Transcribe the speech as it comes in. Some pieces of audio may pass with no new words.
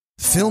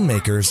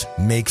Filmmakers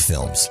make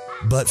films,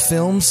 but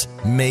films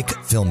make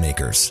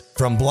filmmakers.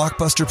 From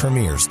blockbuster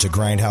premieres to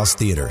grindhouse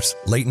theaters,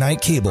 late night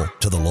cable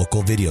to the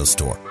local video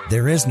store,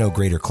 there is no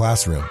greater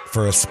classroom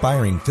for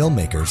aspiring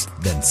filmmakers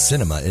than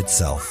cinema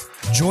itself.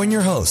 Join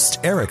your host,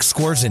 Eric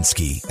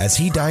Skwarczynski, as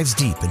he dives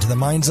deep into the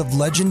minds of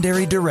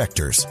legendary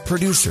directors,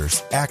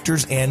 producers,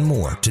 actors, and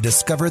more to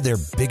discover their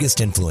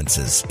biggest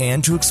influences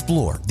and to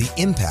explore the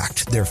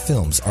impact their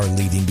films are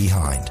leaving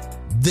behind.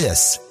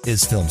 This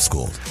is Film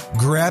Schooled.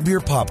 Grab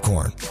your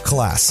popcorn.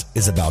 Class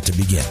is about to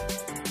begin.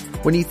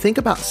 When you think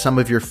about some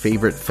of your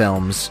favorite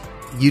films,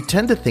 you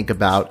tend to think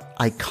about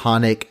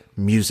iconic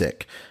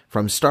music.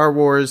 From Star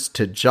Wars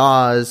to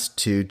Jaws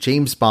to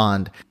James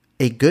Bond,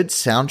 a good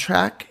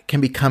soundtrack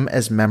can become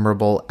as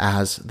memorable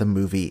as the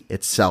movie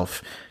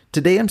itself.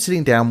 Today I'm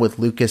sitting down with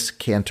Lucas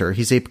Kanter.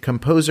 He's a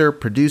composer,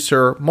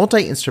 producer,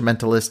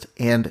 multi-instrumentalist,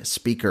 and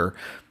speaker.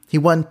 He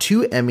won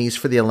 2 Emmys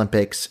for the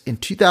Olympics in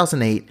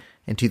 2008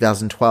 and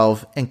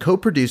 2012 and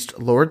co-produced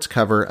Lorde's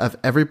cover of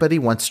Everybody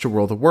Wants to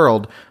Rule the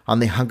World on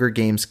the Hunger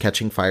Games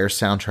Catching Fire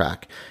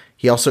soundtrack.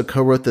 He also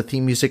co-wrote the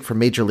theme music for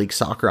Major League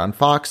Soccer on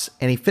Fox,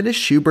 and he finished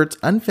Schubert's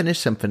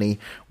Unfinished Symphony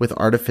with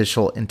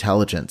Artificial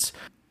Intelligence.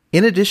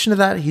 In addition to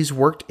that, he's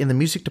worked in the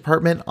music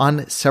department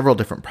on several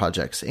different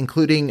projects,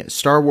 including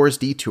Star Wars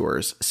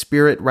Detours,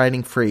 Spirit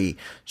Riding Free,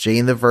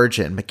 Jane the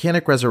Virgin,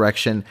 Mechanic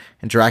Resurrection,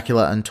 and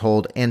Dracula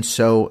Untold, and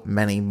so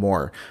many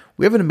more.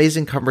 We have an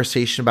amazing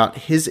conversation about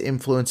his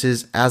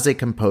influences as a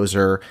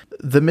composer,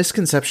 the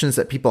misconceptions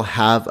that people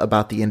have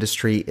about the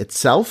industry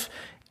itself,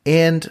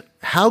 and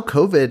how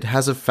COVID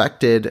has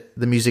affected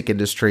the music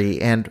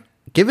industry and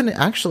given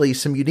actually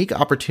some unique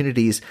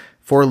opportunities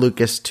for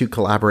Lucas to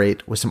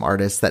collaborate with some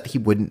artists that he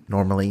wouldn't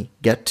normally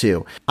get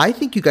to. I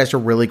think you guys are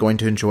really going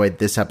to enjoy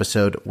this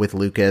episode with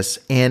Lucas.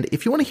 And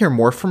if you want to hear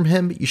more from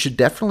him, you should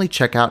definitely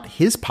check out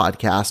his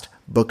podcast,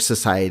 Book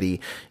Society.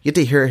 You get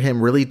to hear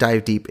him really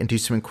dive deep into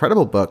some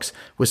incredible books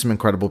with some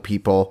incredible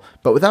people.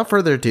 But without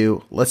further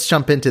ado, let's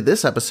jump into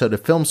this episode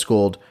of Film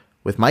Schooled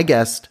with my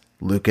guest,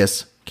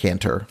 Lucas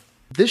Kanter.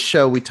 This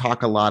show, we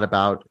talk a lot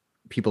about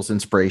people's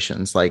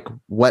inspirations, like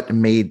what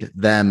made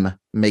them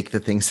make the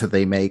things that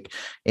they make.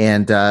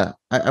 And I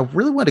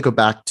really want to go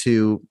back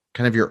to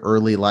kind of your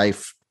early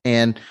life.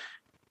 And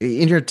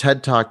in your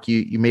TED Talk,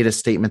 you made a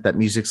statement that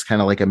music's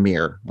kind of like a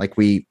mirror. Like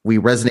we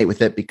resonate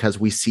with it because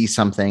we see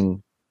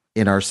something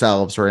in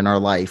ourselves or in our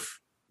life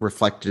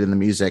reflected in the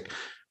music.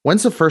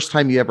 When's the first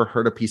time you ever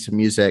heard a piece of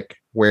music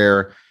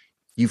where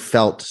you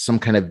felt some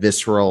kind of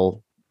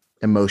visceral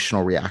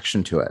emotional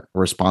reaction to it,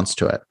 or response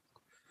to it?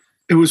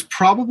 It was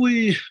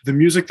probably the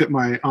music that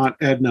my Aunt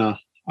Edna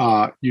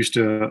used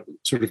to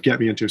sort of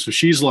get me into. So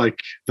she's like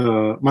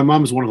my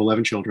mom is one of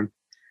 11 children.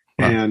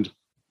 Wow. And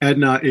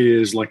Edna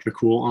is like the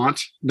cool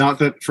aunt. Not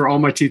that for all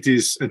my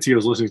TTs and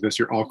TOs listening to this,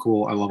 you're all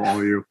cool. I love all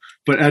of you.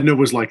 But Edna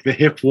was like the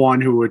hip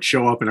one who would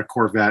show up in a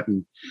Corvette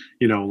and,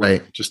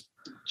 right. just,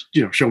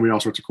 show me all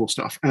sorts of cool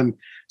stuff. And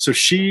so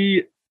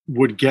she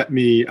would get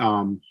me,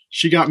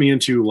 she got me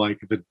into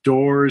like the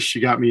Doors. She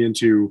got me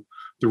into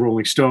the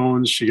Rolling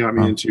Stones. She got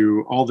me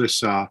into all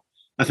this, I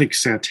think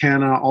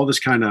Santana, all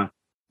this kind of,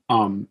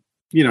 60s,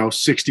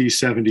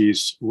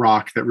 70s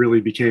rock that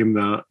really became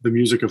the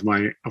music of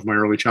my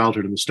early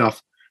childhood and the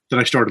stuff that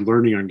I started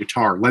learning on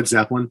guitar, Led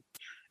Zeppelin.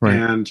 Right.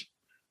 And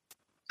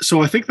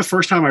so I think the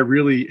first time I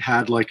really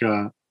had like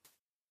a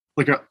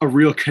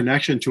real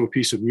connection to a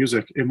piece of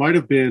music, it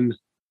might've been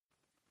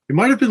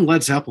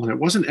Led Zeppelin. It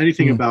wasn't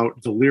anything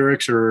about the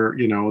lyrics or,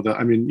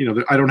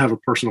 I don't have a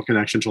personal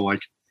connection to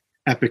like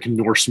epic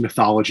Norse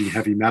mythology,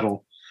 heavy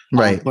metal.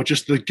 Right. But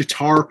just the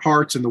guitar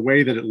parts and the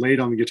way that it laid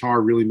on the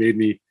guitar really made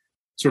me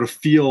sort of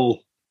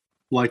feel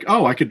like,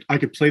 oh, I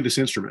could play this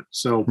instrument.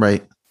 So,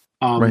 right.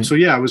 So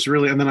yeah, it was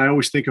really, and then I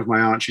always think of my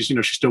aunt, she's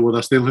still with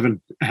us. They live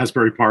in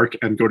Asbury Park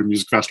and go to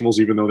music festivals,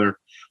 even though they're,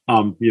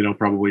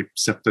 probably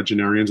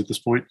septuagenarians at this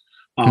point.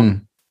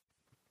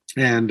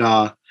 And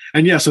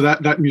yeah, so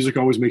that music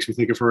always makes me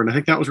think of her. And I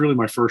think that was really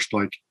my first,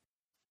 like,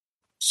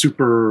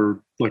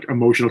 super like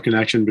emotional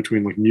connection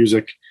between like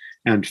music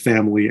and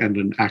family and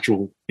an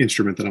actual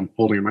instrument that I'm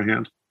holding in my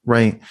hand.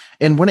 Right.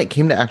 And when it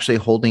came to actually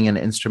holding an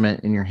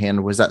instrument in your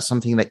hand, was that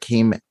something that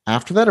came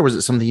after that, or was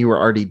it something you were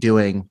already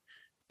doing,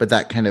 but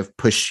that kind of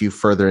pushed you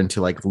further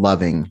into like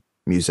loving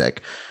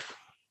music?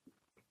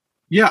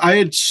 Yeah, I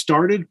had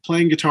started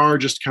playing guitar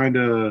just kind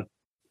of,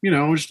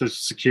 just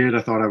as a kid.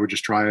 I thought I would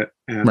just try it.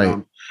 And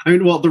right.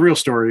 The real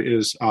story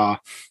is I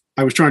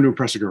was trying to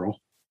impress a girl.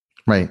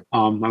 Right.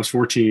 I was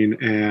 14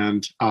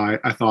 and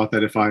I thought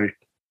that if I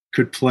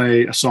could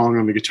play a song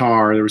on the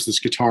guitar, there was this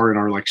guitar in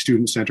our like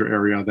student center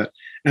area that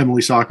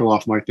Emily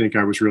Sokoloff might think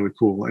I was really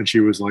cool. And she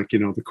was like,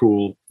 the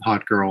cool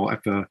hot girl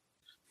at the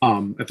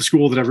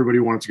school that everybody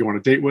wanted to go on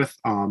a date with.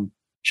 I'm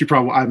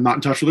not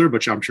in touch with her,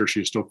 but I'm sure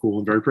she's still cool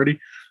and very pretty.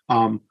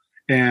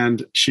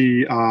 And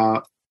she,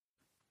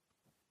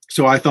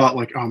 so I thought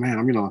like, oh man,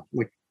 I'm going to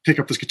like pick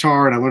up this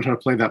guitar, and I learned how to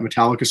play that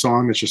Metallica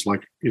song. That's just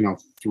like,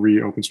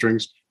 4 open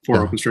strings.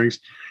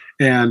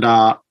 And,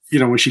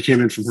 when she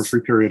came in from her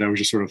free period, I was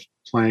just sort of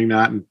playing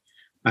that. And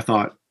I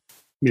thought,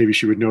 maybe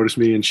she would notice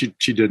me, and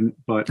she didn't,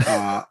 but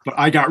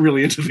I got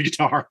really into the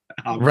guitar.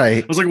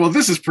 Right. I was like, well,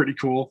 this is pretty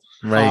cool.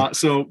 Right.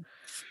 So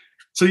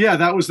yeah,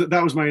 that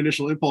was my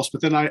initial impulse.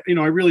 But then I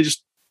really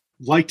just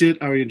liked it.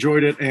 I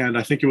enjoyed it. And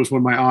I think it was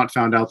when my aunt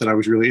found out that I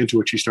was really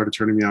into it, she started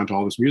turning me on to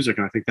all this music.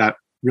 And I think that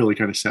really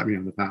kind of set me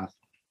on the path.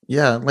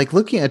 Yeah. Like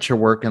looking at your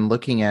work and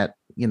looking at,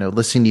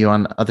 listening to you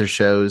on other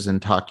shows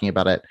and talking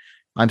about it,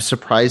 I'm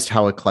surprised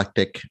how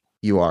eclectic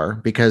you are,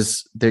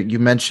 because you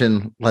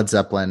mentioned Led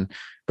Zeppelin,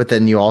 but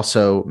then you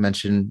also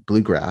mentioned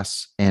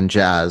bluegrass and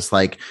jazz.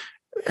 Like,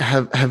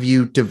 have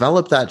you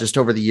developed that just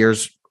over the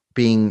years,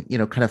 being,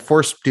 kind of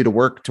forced due to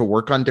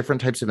work on different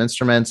types of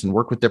instruments and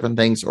work with different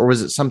things? Or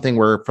was it something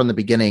where from the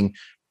beginning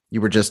you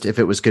were just, if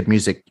it was good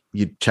music,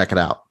 you'd check it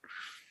out?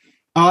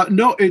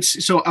 No,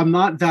 so I'm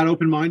not that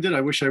open-minded.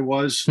 I wish I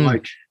was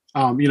like,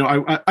 I mean,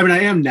 I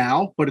am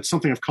now, but it's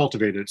something I've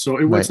cultivated. So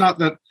it's not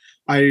that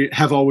I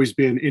have always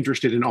been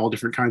interested in all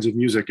different kinds of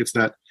music. It's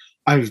that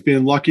I've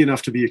been lucky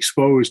enough to be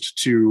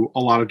exposed to a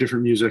lot of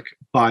different music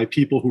by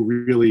people who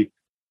really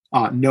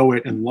know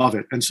it and love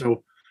it. And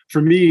so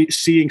for me,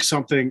 seeing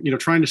something,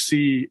 trying to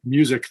see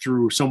music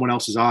through someone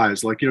else's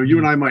eyes, like, you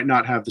and I might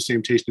not have the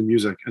same taste in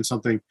music, and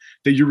something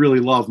that you really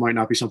love might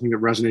not be something that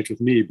resonates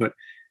with me, but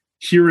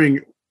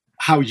hearing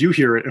how you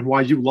hear it and why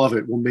you love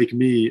it will make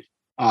me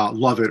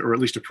love it, or at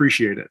least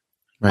appreciate it.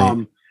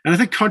 Right. And I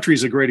think country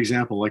is a great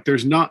example. Like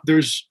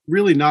there's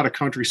really not a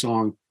country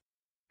song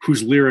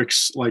whose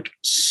lyrics like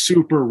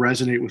super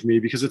resonate with me,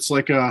 because it's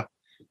like a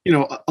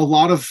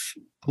lot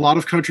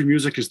of country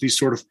music is these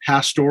sort of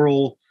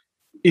pastoral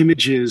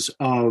images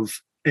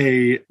of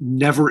a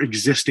never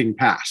existing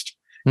past.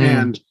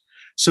 And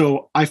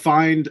so I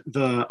find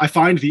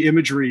the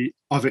imagery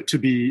of it to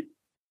be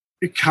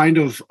kind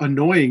of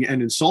annoying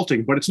and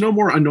insulting, but it's no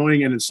more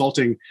annoying and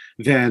insulting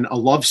than a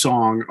love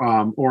song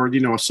or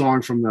a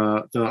song from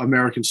the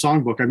American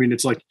Songbook. I mean,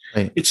 it's like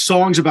It's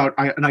songs about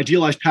an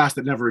idealized past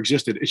that never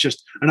existed. It's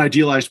just an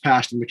idealized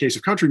past in the case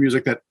of country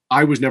music that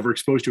I was never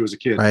exposed to as a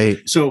kid. Right.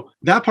 So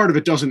that part of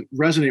it doesn't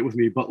resonate with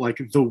me, but like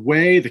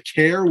the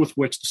care with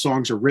which the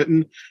songs are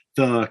written,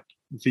 the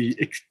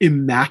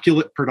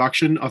immaculate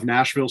production of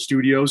Nashville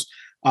studios,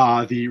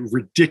 the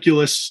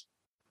ridiculous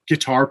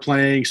guitar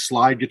playing,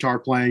 slide guitar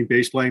playing,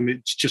 bass playing,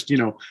 it's just,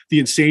 the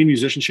insane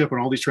musicianship on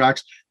all these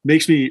tracks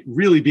makes me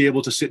really be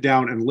able to sit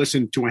down and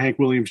listen to a Hank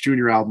Williams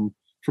Jr. album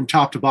from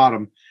top to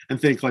bottom and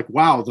think like,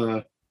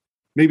 wow,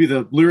 maybe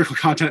the lyrical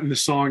content in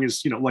this song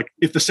is, like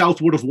if the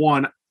South would have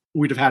won,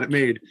 we'd have had it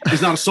made.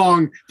 It's not a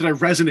song that I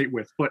resonate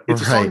with, but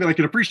it's a song that I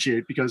can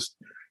appreciate because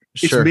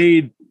it's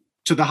made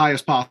to the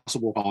highest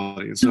possible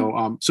quality. And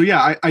so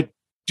yeah, I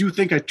do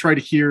think I try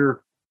to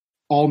hear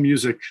all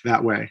music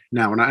that way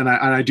now, and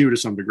I do to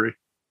some degree.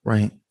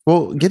 Right.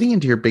 Well, getting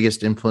into your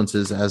biggest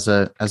influences as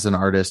an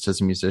artist, as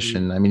a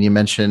musician, I mean, you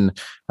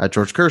mentioned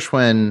George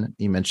Gershwin,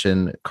 you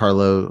mentioned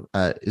Carlo.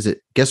 Is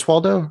it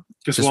Gesualdo?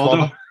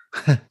 Gesualdo.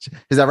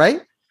 Is that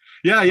right?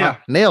 Yeah.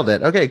 Oh, nailed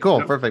it. Okay, cool,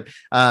 yeah. Perfect.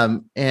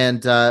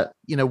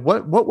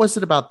 What was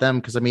it about them?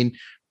 Because I mean,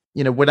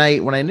 when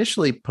I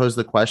initially posed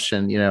the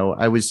question,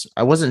 I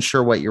wasn't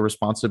sure what your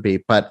response would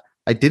be, but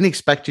I didn't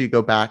expect you to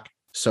go back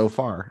so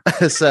far.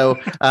 So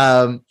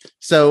I'm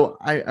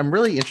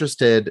really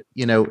interested,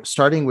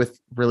 starting with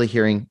really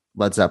hearing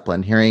Led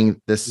Zeppelin, hearing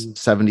this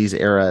 70s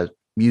era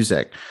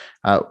music.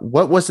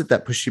 What was it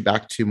that pushed you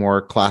back to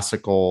more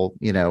classical,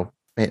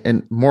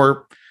 and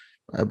more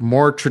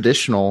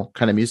traditional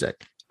kind of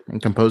music and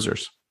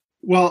composers?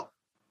 Well,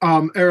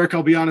 Eric,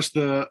 I'll be honest,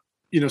 so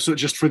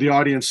just for the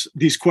audience,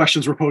 these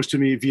questions were posed to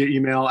me via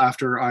email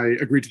after I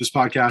agreed to this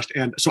podcast.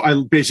 And so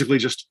I basically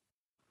just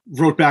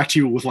wrote back to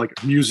you with like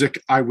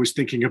music I was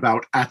thinking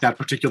about at that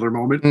particular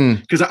moment,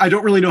 because I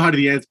don't really know how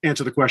to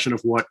answer the question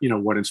of what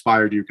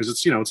inspired you, because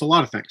it's it's a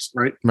lot of things,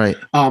 right?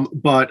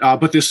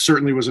 But this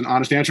certainly was an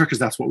honest answer, because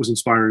that's what was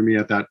inspiring me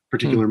at that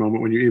particular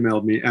moment when you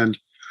emailed me. And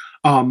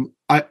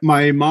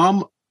my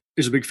mom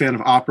is a big fan of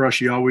opera.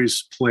 She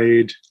always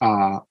played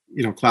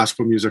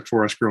classical music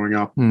for us growing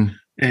up,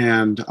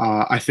 and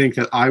I think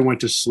that I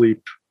went to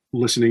sleep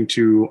listening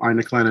to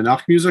Eine kleine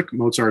Nacht music,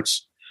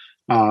 Mozart's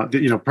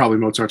probably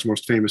Mozart's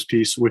most famous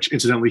piece, which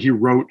incidentally he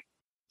wrote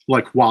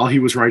like while he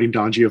was writing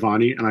Don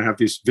Giovanni. And I have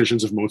these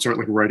visions of Mozart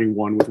like writing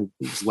one with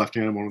his left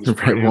hand, one with his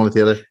right hand, one with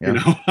the other. Yeah.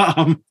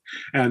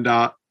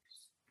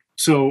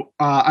 So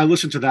I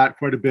listened to that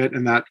quite a bit,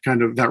 and that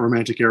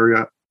romantic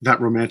era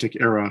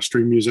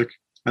string music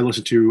I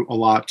listened to a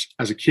lot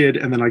as a kid.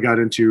 And then I got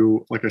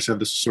into, like I said,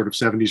 this sort of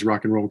 70s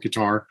rock and roll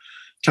guitar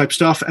type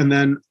stuff. And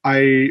then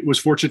I was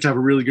fortunate to have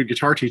a really good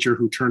guitar teacher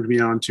who turned me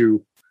on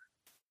to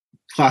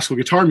classical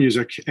guitar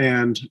music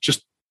and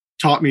just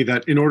taught me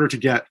that in order to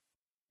get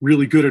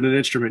really good at an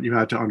instrument, you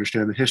had to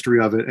understand the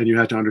history of it, and you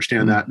had to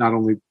understand that not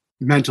only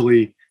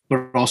mentally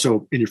but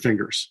also in your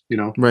fingers,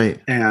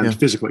 and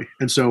physically.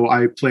 And so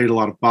I played a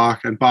lot of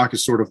Bach, and Bach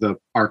is sort of the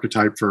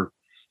archetype for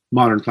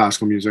modern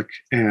classical music.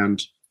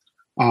 And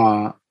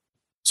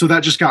so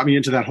that just got me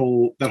into that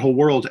whole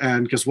world.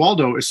 And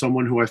Gesualdo is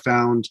someone who I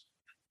found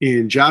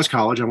in jazz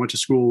college. I went to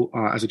school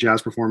as a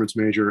jazz performance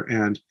major,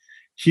 and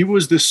he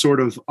was this sort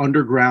of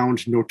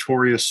underground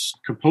notorious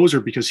composer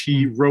because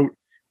he wrote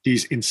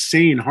these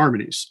insane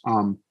harmonies,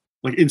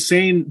 like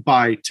insane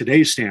by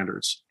today's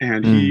standards.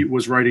 And he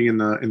was writing in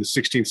the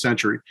 16th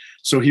century.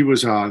 So he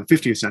was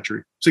 15th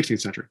century,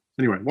 16th century.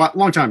 Anyway,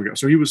 long time ago.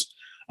 So he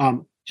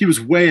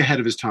was way ahead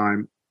of his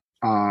time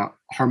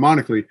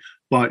harmonically,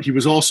 but he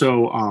was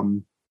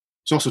also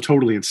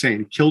totally insane.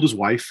 He killed his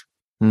wife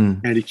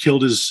and he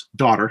killed his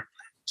daughter,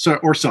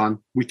 or son,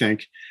 we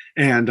think.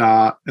 And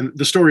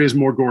the story is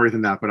more gory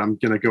than that, but I'm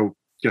going to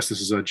guess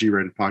this is a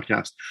G-rated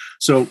podcast.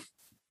 So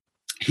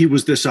he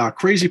was this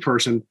crazy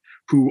person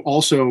who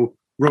also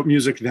wrote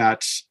music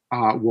that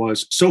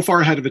was so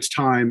far ahead of its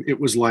time. It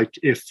was like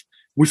if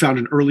we found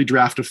an early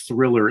draft of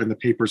Thriller in the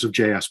papers of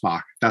J.S.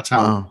 Bach. That's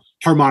how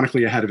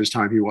harmonically ahead of his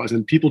time he was.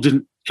 And people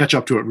didn't catch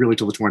up to it really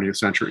till the 20th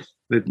century,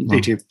 the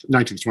 18th,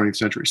 19th, 20th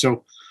century.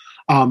 So,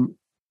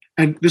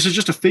 and this is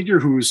just a figure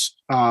who's,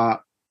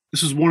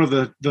 this is one of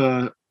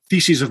the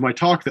theses of my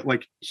talk, that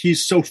like,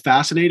 he's so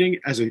fascinating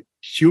as a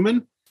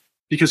human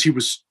because he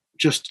was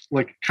just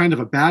like kind of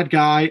a bad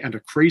guy and a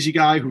crazy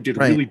guy who did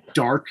really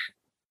dark,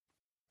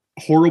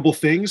 horrible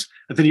things.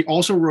 And then he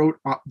also wrote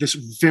this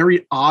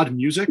very odd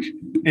music,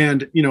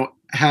 and, you know,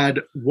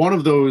 had one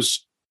of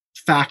those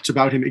facts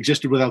about him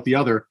existed without the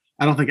other.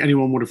 I don't think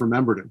anyone would have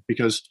remembered him,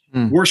 because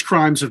worse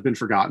crimes have been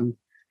forgotten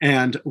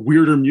and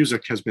weirder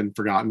music has been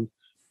forgotten.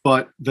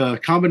 But the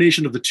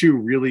combination of the two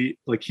really,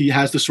 like, he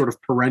has this sort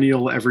of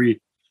perennial,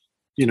 every,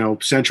 you know,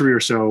 century or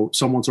so,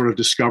 someone sort of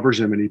discovers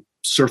him and he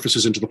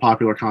surfaces into the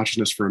popular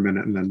consciousness for a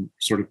minute and then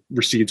sort of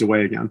recedes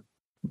away again.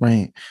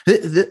 Right.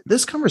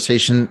 This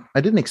conversation,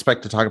 I didn't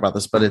expect to talk about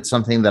this, but it's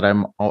something that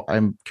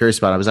I'm curious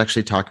about. I was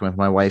actually talking with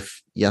my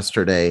wife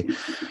yesterday,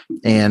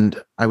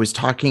 and I was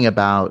talking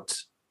about,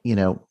 you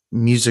know,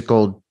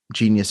 musical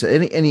genius,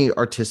 any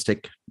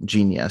artistic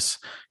genius,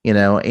 you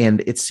know,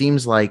 and it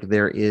seems like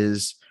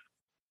there's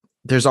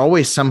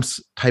always some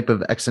type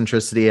of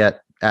eccentricity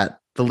at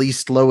the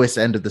least lowest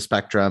end of the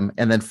spectrum,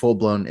 and then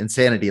full-blown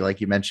insanity, like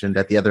you mentioned,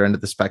 at the other end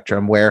of the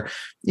spectrum, where,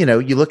 you know,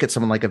 you look at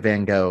someone like a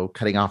Van Gogh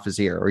cutting off his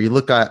ear, or you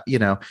look at, you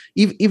know,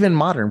 even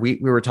modern, we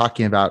were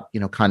talking about, you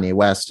know, Kanye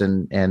West,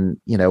 and,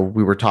 you know,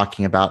 we were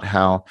talking about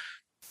how,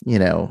 you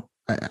know,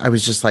 I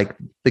was just like,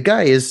 the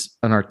guy is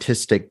an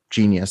artistic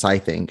genius. I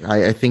think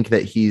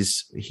that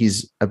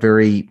he's a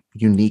very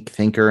unique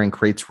thinker and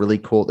creates really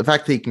cool. The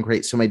fact that he can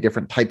create so many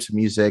different types of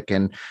music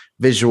and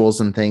visuals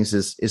and things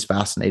is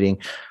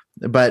fascinating.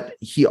 But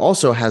he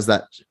also has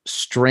that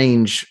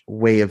strange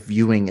way of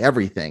viewing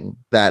everything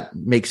that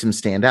makes him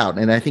stand out.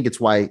 And I think it's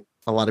why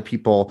a lot of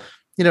people,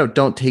 you know,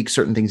 don't take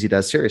certain things he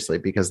does seriously,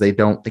 because they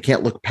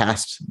can't look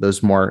past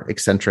those more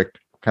eccentric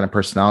kind of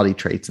personality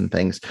traits and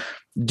things.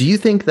 Do you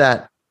think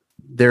that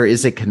there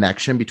is a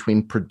connection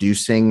between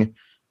producing,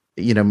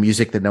 you know,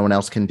 music that no one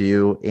else can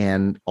do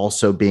and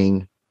also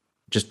being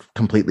just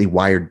completely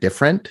wired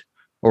different?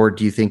 Or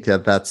do you think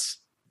that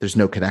there's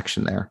no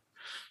connection there?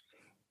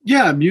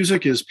 Yeah,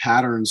 music is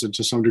patterns, and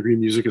to some degree,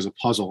 music is a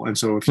puzzle. And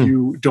so if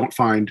you don't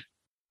find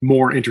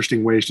more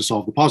interesting ways to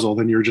solve the puzzle,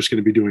 then you're just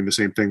going to be doing the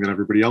same thing that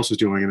everybody else is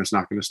doing, and it's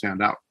not going to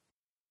stand out.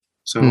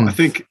 So I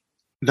think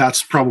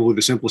that's probably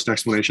the simplest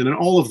explanation. And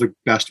all of the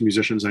best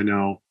musicians I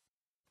know,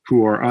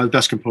 who are the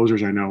best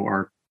composers I know,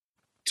 are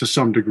to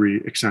some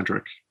degree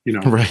eccentric, you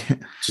know, right?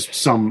 Just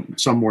some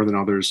more than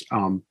others.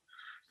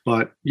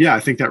 But yeah, I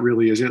think that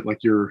really is it. Like,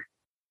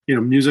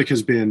 music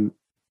has been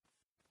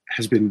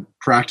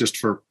practiced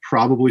for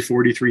probably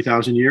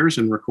 43,000 years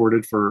and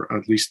recorded for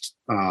at least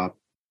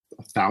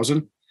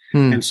 1,000.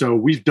 And so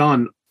we've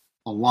done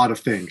a lot of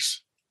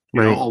things.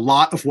 You know, a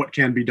lot of what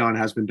can be done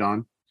has been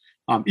done.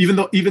 Even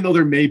though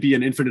there may be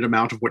an infinite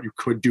amount of what you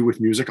could do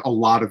with music, a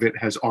lot of it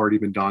has already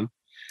been done.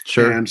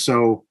 Sure. And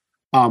so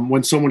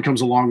when someone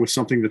comes along with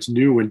something that's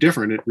new and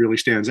different, it really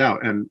stands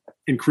out. And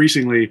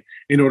increasingly,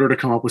 in order to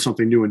come up with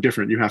something new and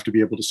different, you have to be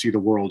able to see the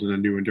world in a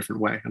new and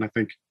different way. And I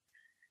think,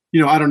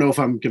 you know, I don't know if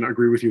I'm going to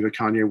agree with you that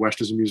Kanye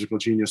West is a musical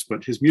genius,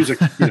 but his music,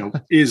 you know,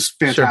 is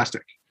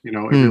fantastic. Sure. You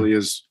know, it really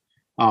is.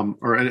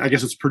 Or I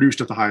guess it's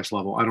produced at the highest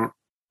level.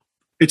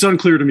 It's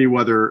unclear to me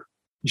whether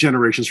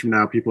generations from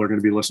now, people are going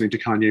to be listening to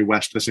Kanye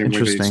West the same way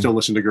they still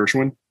listen to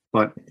Gershwin.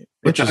 But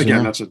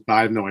again,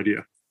 I have no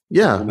idea.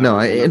 Yeah,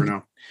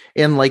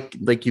 and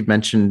like you've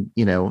mentioned,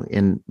 you know,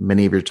 in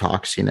many of your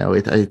talks, you know,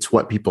 it's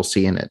what people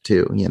see in it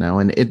too, you know,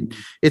 and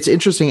it's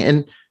interesting.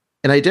 And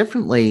I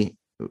definitely,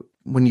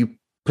 when you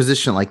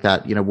position like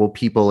that, you know, will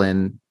people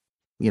in,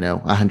 you know,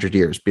 100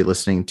 years be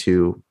listening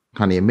to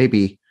Kanye?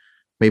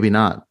 Maybe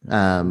not.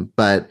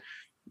 But,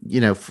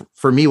 you know,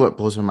 for me, what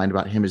blows my mind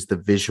about him is the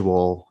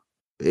visual.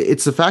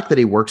 It's the fact that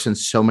he works in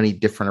so many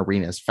different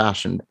arenas: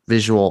 fashion,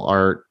 visual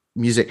art,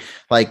 music,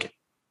 like,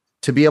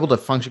 to be able to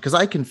function, because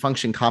I can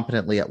function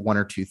competently at one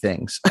or two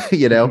things,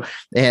 you know,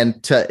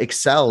 and to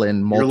excel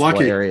in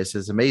multiple areas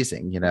is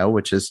amazing, you know,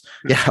 which is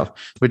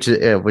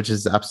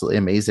absolutely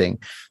amazing.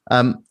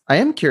 I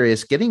am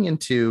curious, getting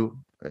into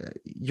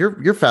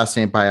you're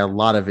fascinated by a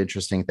lot of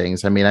interesting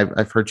things. I mean,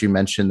 I've heard you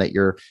mention that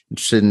you're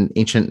interested in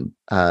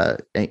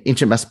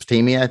ancient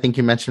Mesopotamia. I think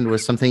you mentioned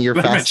was something you're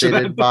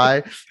fascinated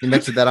by. You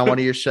mentioned that on one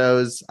of your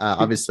shows.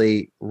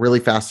 Obviously, really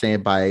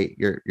fascinated by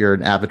you're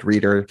an avid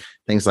reader,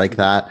 things like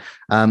that.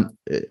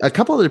 A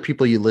couple other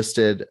people you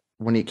listed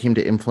when it came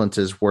to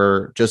influences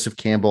were Joseph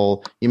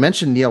Campbell. You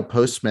mentioned Neil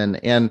Postman,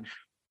 and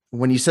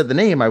when you said the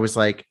name, I was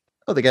like,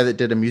 oh, the guy that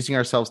did Amusing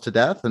Ourselves to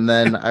Death. And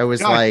then I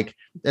was like,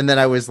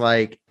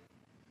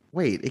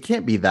 wait, it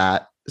can't be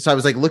that. So I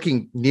was like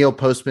looking Neil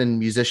Postman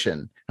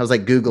musician. I was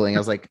like Googling. I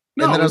was like,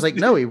 no, and then I was like,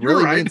 no, he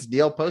really means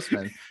Neil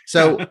Postman.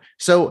 So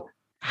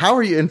how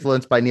are you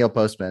influenced by Neil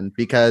Postman?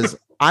 Because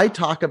I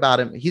talk about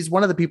him. He's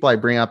one of the people I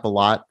bring up a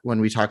lot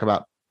when we talk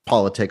about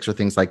politics or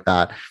things like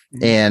that.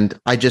 And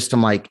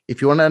I'm like,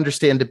 if you want to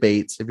understand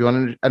debates, if you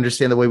want to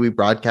understand the way we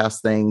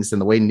broadcast things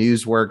and the way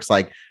news works,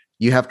 like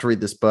you have to read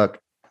this book.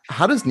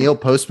 How does Neil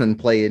Postman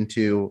play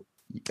into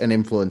an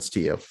influence to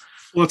you?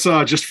 Let's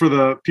just for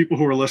the people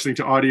who are listening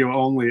to audio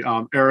only,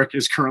 Eric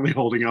is currently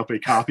holding up a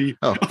copy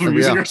of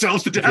Amusing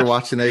Ourselves to Death. You're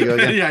watching, there you go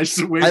again. Yeah,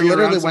 I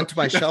literally went to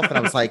my shelf and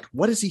I was like,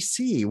 what does he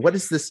see? What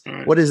is this?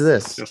 Right. What is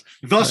this? Yes.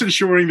 Thus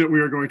ensuring that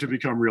we are going to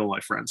become real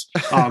life friends.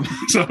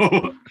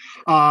 What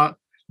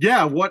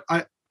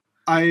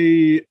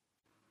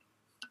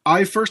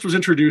I first was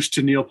introduced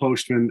to Neil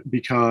Postman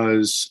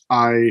because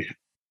I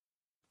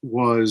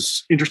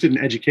was interested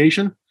in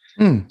education.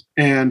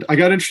 And I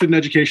got interested in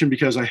education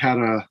because I had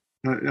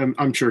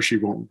I'm sure she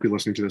won't be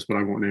listening to this, but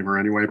I won't name her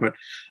anyway. But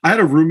I had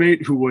a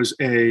roommate who was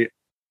a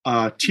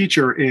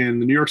teacher in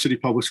the New York City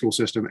public school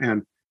system.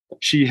 And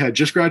she had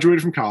just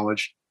graduated from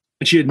college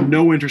and she had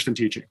no interest in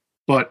teaching.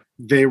 But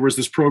there was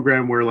this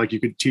program where like you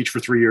could teach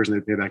for 3 years and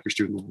they'd pay back your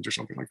student loans or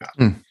something like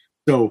that.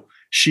 So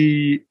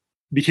she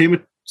became a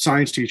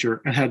science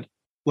teacher and had,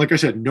 like I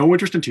said, no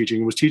interest in teaching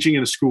and was teaching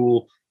in a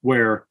school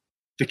where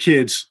the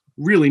kids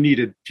really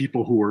needed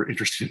people who were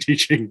interested in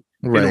teaching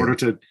in order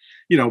to,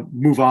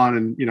 move on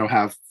and,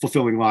 have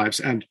fulfilling lives.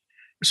 And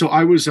so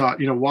I was,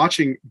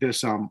 watching this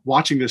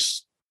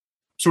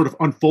sort of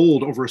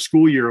unfold over a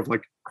school year of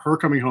like her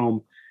coming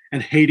home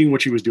and hating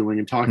what she was doing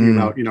and talking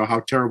about,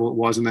 how terrible it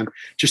was. And then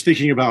just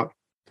thinking about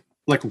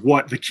like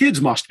what the kids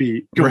must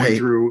be going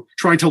through,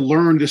 trying to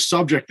learn this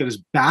subject that is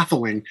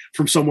baffling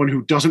from someone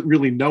who doesn't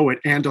really know it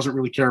and doesn't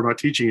really care about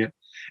teaching it.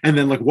 And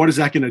then like, what is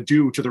that going to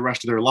do to the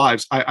rest of their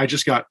lives? I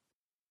just got,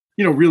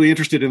 really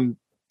interested in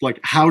like,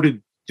 how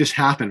did this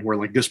happen where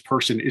like this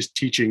person is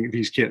teaching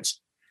these kids?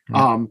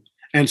 And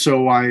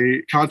so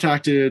I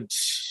contacted,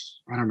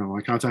 I don't know.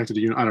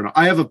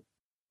 I have a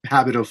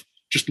habit of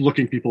just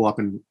looking people up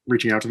and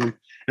reaching out to them.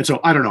 And so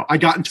I don't know. I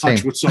got in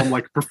touch with some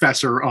like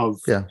professor of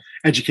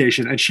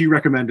education, and she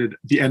recommended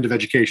The End of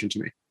Education to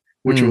me,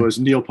 which was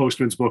Neil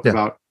Postman's book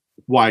about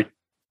why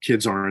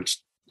kids aren't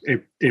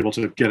able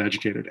to get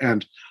educated.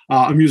 And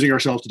Amusing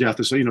Ourselves to Death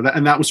is,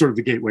 and that was sort of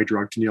the gateway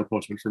drug to Neil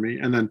Postman for me.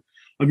 And then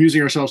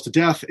Amusing Ourselves to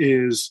Death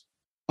is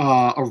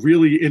a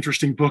really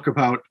interesting book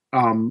about,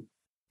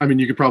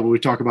 you could probably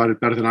talk about it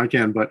better than I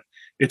can, but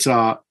it's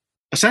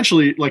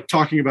essentially like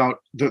talking about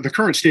the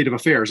current state of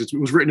affairs. It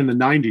was written in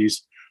the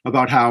 90s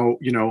about how,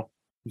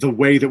 the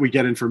way that we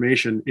get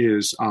information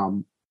is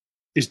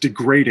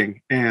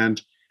degrading.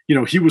 And,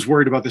 he was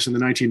worried about this in the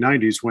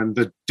 1990s when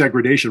the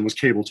degradation was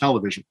cable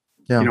television,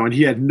 and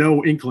he had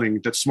no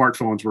inkling that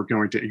smartphones were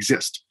going to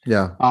exist.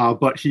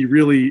 But he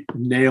really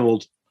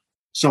nailed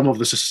some of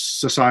the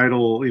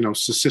societal,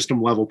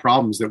 system level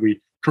problems that we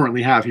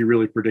currently have. He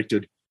really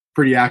predicted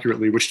pretty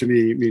accurately, which to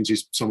me means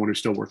he's someone who's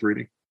still worth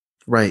reading.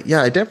 Right.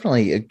 Yeah, I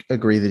definitely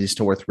agree that he's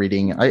still worth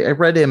reading. I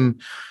read him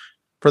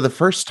for the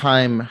first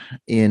time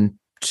in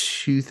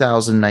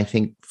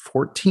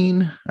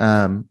 2014.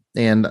 And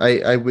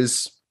I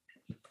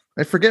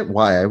forget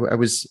why. I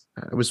was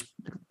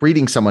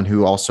reading someone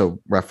who also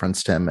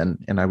referenced him,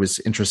 and I was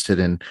interested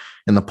in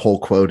the pull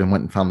quote and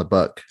went and found the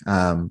book.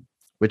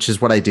 Which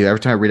is what I do. Every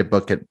time I read a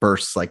book, it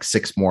bursts like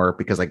 6 more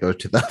because I go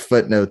to the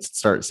footnotes and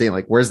start seeing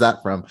like, where's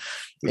that from?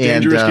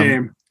 Dangerous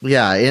game.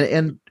 Yeah.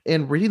 And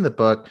reading the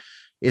book,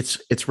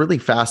 it's really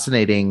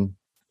fascinating.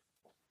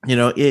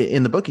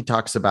 In the book, he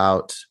talks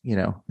about,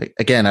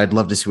 again, I'd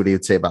love to see what he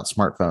would say about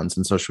smartphones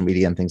and social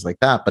media and things like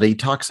that. But he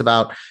talks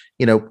about,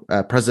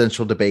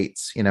 presidential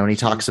debates, and he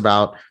talks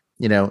about,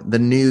 the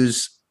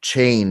news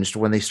changed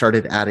when they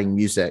started adding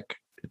music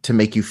to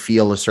make you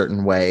feel a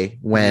certain way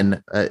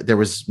when there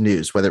was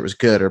news, whether it was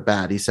good or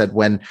bad. He said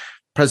when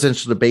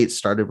presidential debates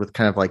started with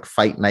kind of like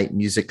fight night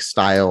music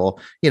style,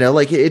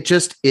 like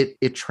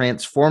it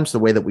transforms the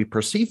way that we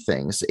perceive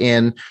things.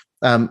 And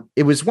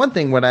it was one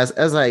thing when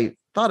as I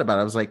thought about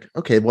it, I was like,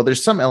 okay, well,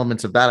 there's some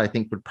elements of that I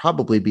think would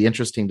probably be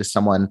interesting to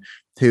someone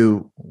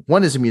who,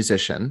 one, is a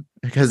musician,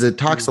 because it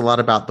talks a lot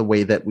about the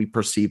way that we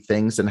perceive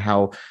things and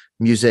how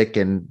music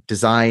and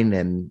design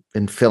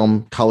and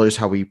film colors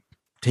how we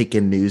take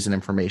in news and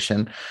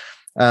information.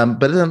 But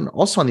then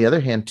also on the other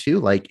hand too,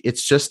 like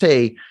it's just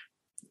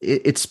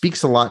it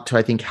speaks a lot to,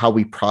 I think, how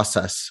we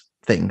process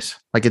things.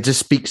 Like it just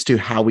speaks to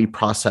how we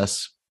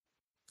process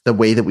the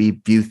way that we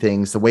view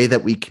things, the way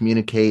that we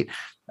communicate.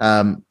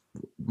 One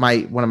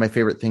of my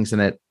favorite things in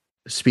it,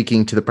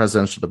 speaking to the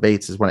presidential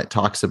debates, is when it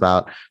talks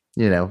about,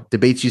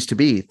 debates used to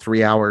be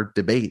 3-hour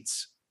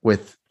debates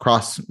with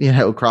cross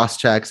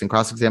checks and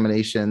cross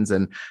examinations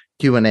and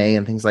Q&A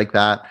and things like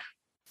that.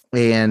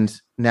 And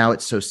now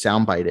it's so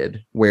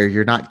soundbited where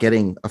you're not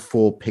getting a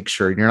full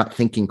picture and you're not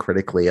thinking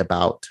critically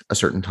about a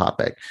certain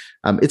topic.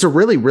 It's a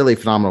really, really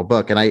phenomenal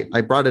book. And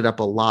I brought it up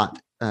a lot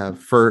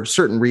for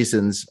certain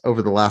reasons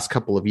over the last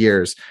couple of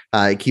years.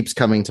 It keeps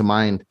coming to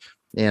mind.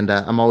 And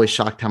I'm always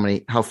shocked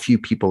how few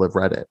people have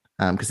read it,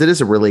 because it is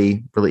a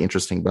really, really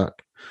interesting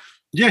book.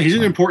 Yeah, he's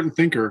an important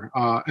thinker.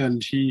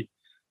 And he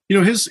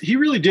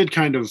really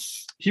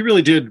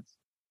did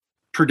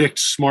predict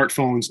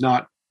smartphones,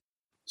 not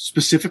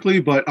specifically,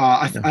 but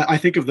I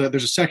think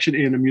there's a section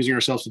in Amusing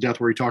Ourselves to Death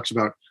where he talks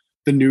about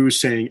the news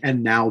saying,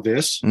 and now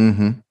this,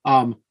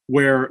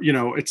 where,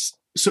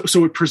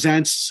 so it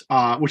presents,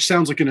 which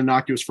sounds like an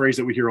innocuous phrase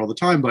that we hear all the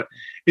time, but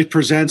it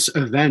presents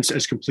events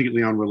as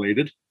completely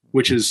unrelated,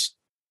 which is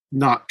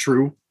not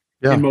true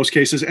in most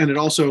cases. And it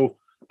also,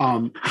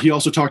 he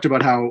also talked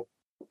about how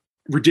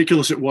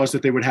ridiculous it was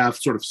that they would have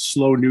sort of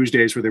slow news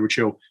days where they would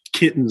show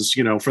kittens,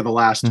 for the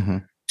last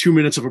 2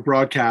 minutes of a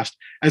broadcast,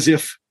 as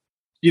if,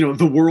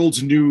 the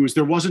world's news,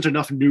 there wasn't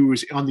enough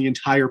news on the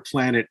entire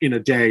planet in a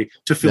day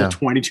to fill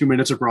 22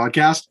 minutes of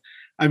broadcast.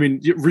 I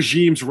mean,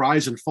 regimes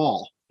rise and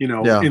fall, in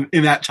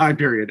that time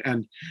period.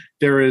 And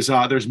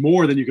there's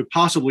more than you could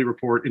possibly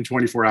report in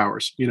 24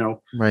 hours,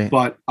 Right.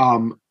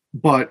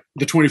 But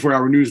the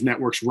 24-hour news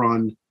networks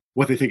run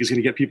what they think is going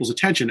to get people's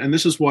attention. And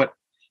this is what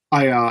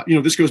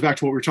this goes back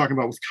to what we were talking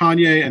about with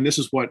Kanye. And this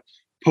is what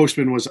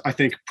Postman was, I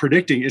think,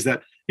 predicting, is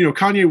that,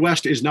 Kanye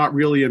West is not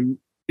really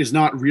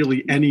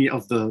any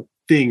of the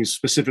things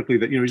specifically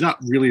that, he's not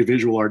really a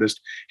visual artist.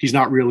 He's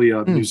not really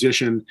a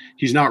musician.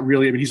 He's not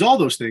really, he's all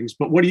those things,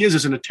 but what he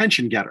is an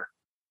attention getter.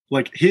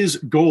 Like, his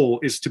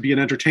goal is to be an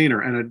entertainer,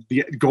 and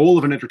the goal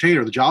of an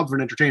entertainer, the job of an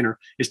entertainer,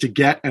 is to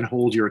get and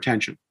hold your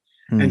attention.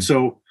 And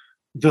so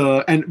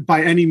and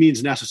by any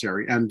means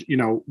necessary. And,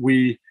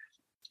 we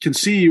can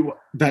see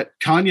that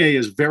Kanye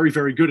is very,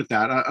 very good at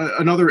that.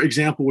 Another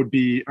example would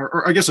be,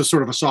 or I guess a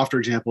sort of a softer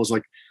example, is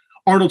like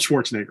Arnold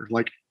Schwarzenegger.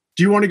 Like,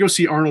 do you want to go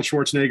see Arnold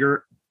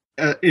Schwarzenegger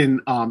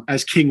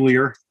as King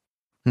Lear?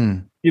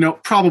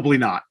 Probably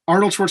not.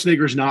 Arnold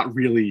Schwarzenegger is not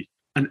really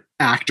an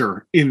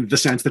actor in the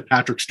sense that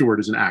Patrick Stewart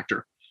is an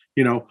actor,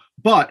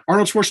 but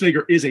Arnold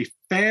Schwarzenegger is a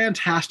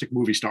fantastic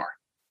movie star.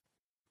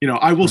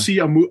 I will see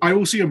a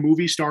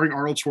movie starring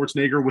Arnold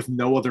Schwarzenegger with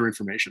no other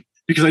information,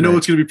 because I know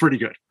it's going to be pretty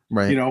good.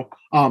 Right.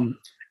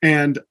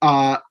 And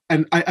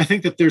I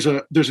think that there's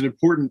an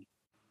important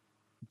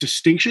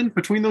distinction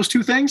between those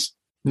two things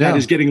that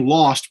is getting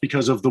lost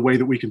because of the way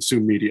that we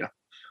consume media.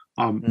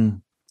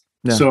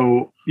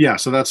 So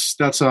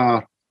that's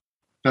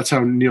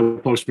how Neil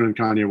Postman and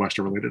Kanye West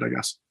are related, I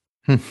guess.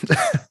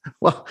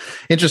 Well,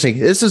 interesting.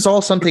 This is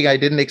all something I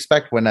didn't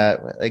expect when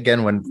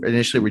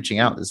initially reaching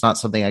out. It's not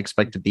something I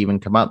expected to even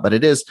come up, but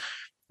it is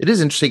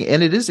interesting.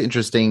 And it is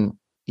interesting,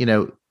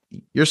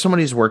 you're someone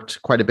who's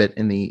worked quite a bit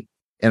in the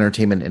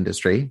entertainment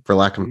industry, for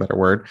lack of a better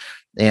word.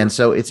 And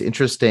so it's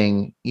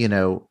interesting,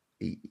 you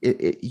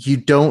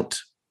don't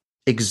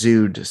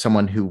exude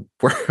someone who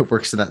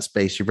works in that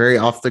space. You're very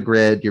off the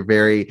grid. You're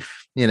very,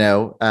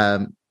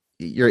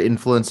 your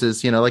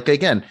influences, like,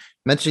 again,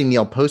 mentioning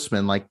Neil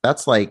Postman, like,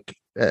 that's like,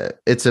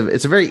 it's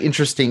a very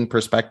interesting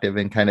perspective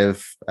and kind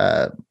of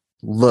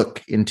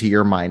look into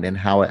your mind and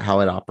how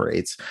it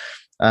operates.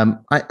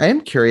 I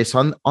am curious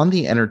on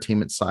the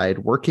entertainment side,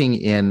 working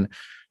in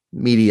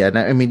media. And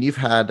I mean, you've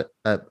had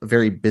a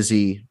very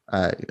busy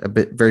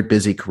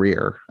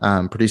career,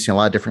 producing a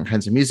lot of different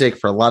kinds of music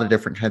for a lot of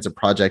different kinds of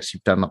projects.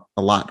 You've done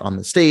a lot on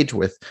the stage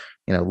with,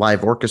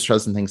 live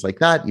orchestras and things like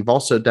that. You've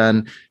also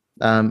done,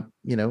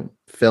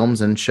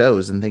 films and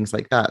shows and things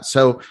like that.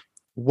 So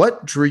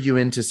what drew you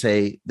in to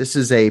say, this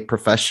is a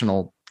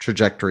professional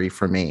trajectory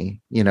for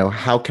me?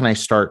 How can I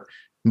start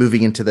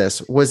moving into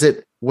this? Was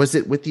it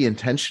with the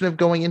intention of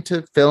going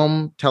into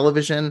film,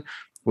 television?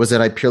 Was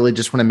it, I purely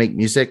just want to make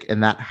music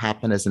and that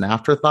happened as an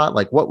afterthought?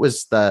 Like, what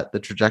was the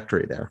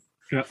trajectory there?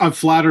 Yeah, I'm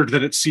flattered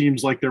that it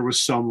seems like there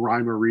was some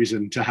rhyme or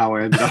reason to how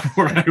I ended up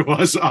where I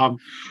was.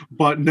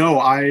 But no,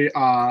 I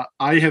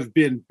have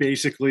been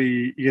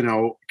basically,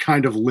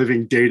 kind of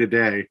living day to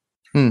day,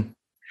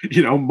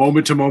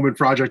 moment to moment,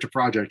 project to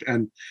project.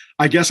 And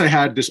I guess I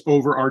had this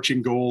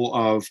overarching goal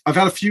of, I've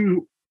had a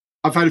few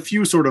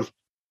sort of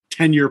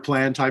 10-year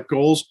plan type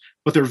goals,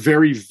 but they're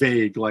very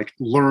vague, like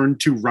learn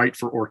to write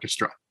for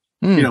orchestra.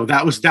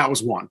 That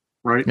was one,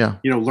 right? Yeah.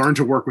 Learn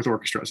to work with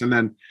orchestras. And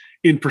then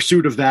in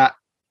pursuit of that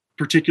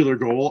particular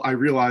goal, I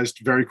realized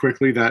very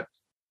quickly that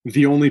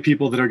the only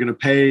people that are going to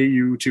pay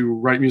you to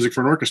write music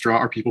for an orchestra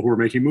are people who are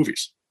making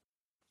movies.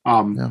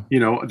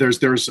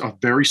 There's a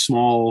very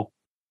small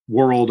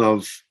world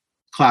of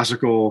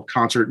classical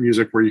concert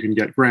music where you can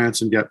get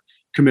grants and get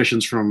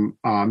commissions from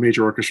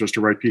major orchestras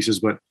to write pieces,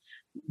 but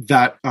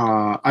that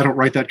I don't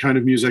write that kind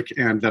of music,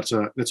 and that's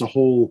a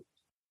whole.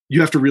 You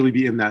have to really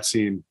be in that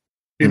scene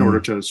in order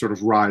to sort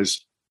of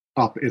rise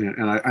up in it,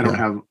 and I don't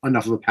have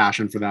enough of a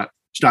passion for that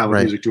style of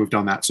Right. music to have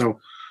done that. So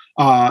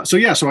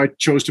so I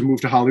chose to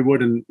move to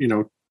Hollywood and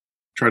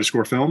try to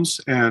score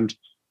films, and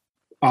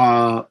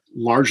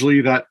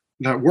largely that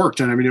worked.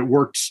 And I mean, it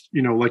worked,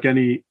 like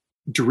any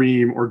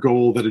dream or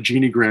goal that a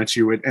genie grants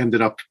you, it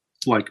ended up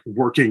like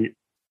working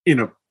in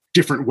a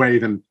different way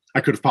than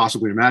I could have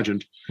possibly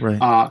imagined.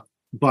 Right.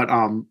 But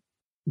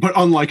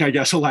unlike, I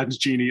guess, Aladdin's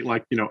genie,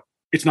 like,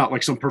 it's not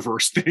like some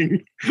perverse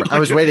thing. I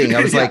was waiting.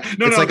 I was like,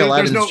 it's like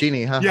Aladdin's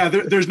genie, huh? Yeah,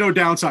 there's no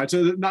downside.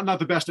 So not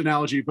the best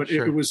analogy, but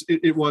Sure.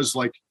 it was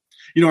like,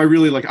 I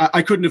really like,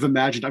 I couldn't have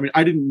imagined. I mean,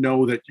 I didn't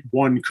know that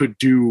one could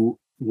do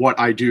what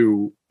I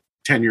do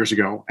 10 years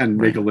ago and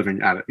make a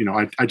living at it.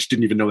 I just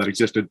didn't even know that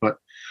existed, but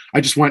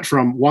I just went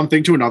from one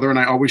thing to another, and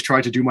I always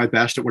tried to do my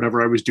best at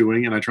whatever I was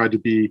doing. And I tried to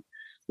be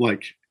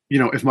like,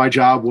 if my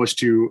job was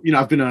to,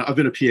 I've been a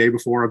PA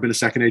before, I've been a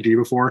second AD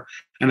before.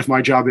 And if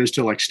my job is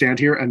to like stand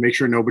here and make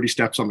sure nobody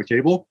steps on the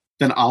cable,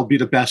 then I'll be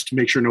the best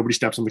make sure nobody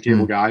steps on the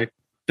cable guy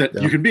that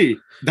you can be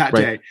that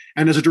day.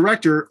 And as a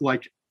director,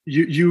 like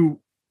you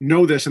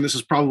know this, and this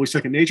is probably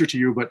second nature to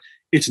you, but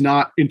it's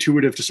not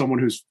intuitive to someone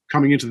who's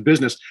coming into the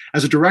business.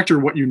 As a director,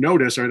 what you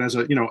notice, or as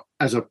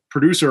a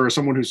producer or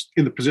someone who's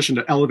in the position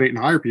to elevate and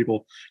hire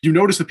people, you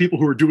notice the people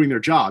who are doing their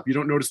job. You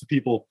don't notice the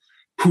people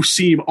who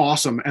seem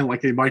awesome and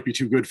like they might be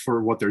too good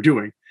for what they're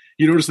doing.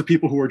 You notice the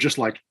people who are just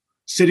like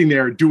sitting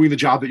there doing the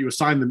job that you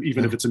assign them,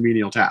 even if it's a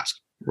menial task.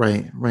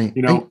 Right.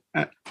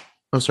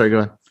 Oh, sorry, go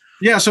ahead.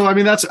 Yeah. So, I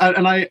mean,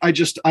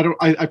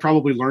 I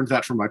probably learned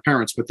that from my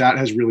parents, but that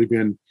has really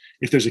been,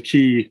 if there's a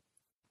key,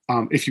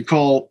 if you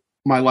call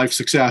my life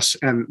success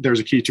and there's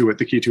a key to it,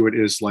 the key to it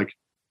is like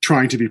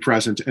trying to be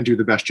present and do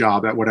the best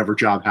job at whatever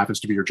job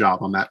happens to be your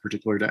job on that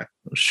particular day.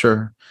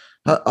 Sure.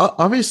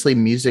 Obviously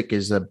music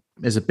is a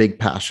big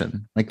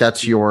passion. Like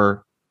that's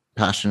your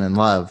passion and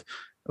love.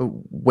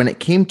 When it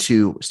came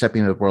to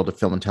stepping into the world of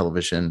film and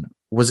television,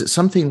 was it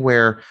something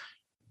where,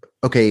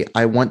 okay,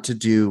 I want to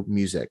do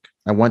music,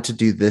 I want to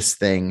do this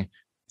thing,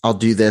 I'll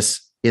do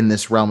this in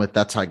this realm if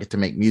that's how I get to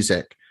make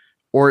music?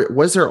 Or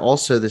was there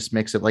also this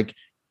mix of like,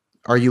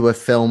 are you a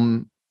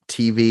film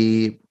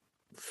TV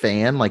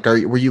fan? Like,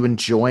 were you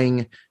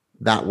enjoying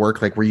that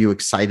work? Like, were you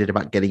excited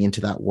about getting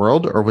into that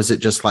world? Or was it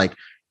just like,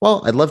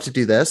 well, I'd love to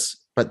do this,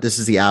 but this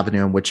is the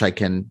avenue in which I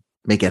can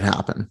make it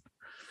happen?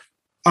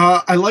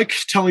 I like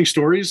telling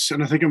stories,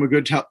 and I think I'm a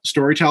good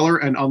storyteller.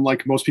 And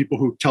unlike most people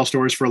who tell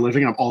stories for a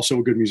living, I'm also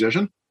a good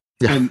musician.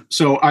 Yeah. And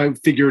so I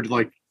figured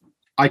like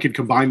I could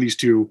combine these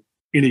two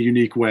in a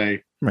unique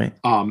way. Right.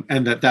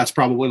 And that's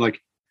probably like,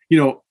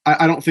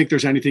 I don't think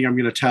there's anything I'm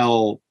going to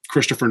tell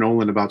Christopher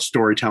Nolan about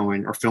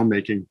storytelling or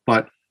filmmaking,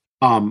 but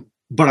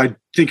I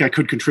think I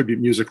could contribute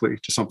musically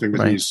to something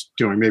that he's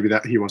doing. Maybe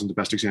that he wasn't the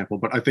best example,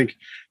 but I think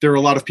there are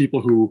a lot of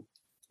people who,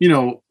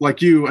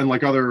 like you and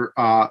like other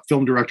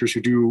film directors who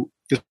do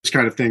this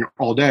kind of thing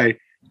all day.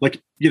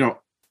 Like,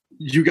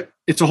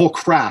 it's a whole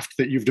craft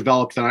that you've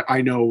developed that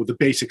I know the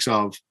basics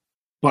of,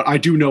 but I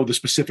do know the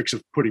specifics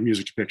of putting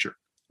music to picture.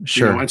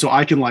 Sure. And so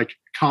I can like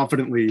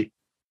confidently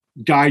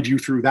guide you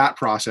through that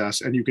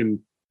process, and you can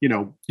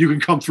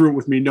come through it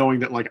with me knowing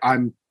that like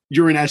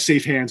you're in as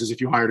safe hands as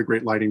if you hired a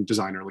great lighting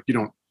designer. Like you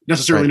don't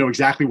necessarily know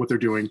exactly what they're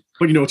doing,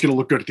 but it's going to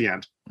look good at the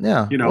end.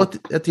 Yeah. Well,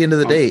 at the end of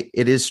the day,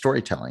 it is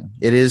storytelling.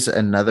 It is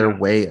another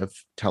way of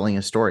telling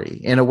a story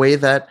in a way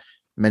that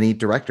many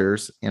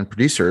directors and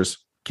producers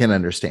can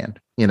understand.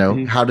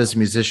 How does a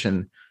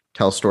musician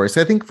tell stories?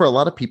 I think for a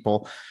lot of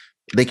people,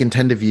 they can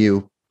tend to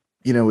view,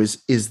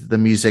 is the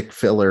music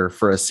filler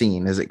for a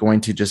scene? Is it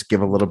going to just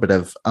give a little bit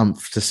of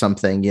oomph to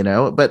something,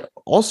 but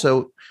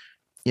also,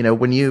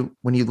 when you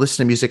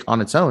listen to music on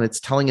its own, it's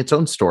telling its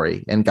own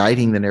story and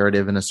guiding the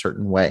narrative in a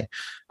certain way.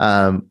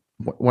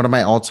 One of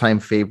my all-time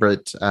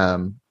favorite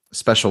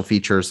special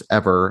features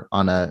ever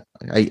I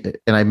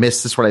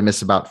miss this. What I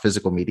miss about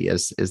physical media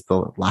is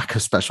the lack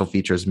of special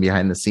features and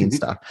behind the scenes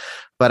stuff.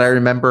 But I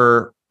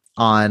remember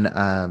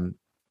on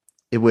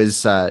it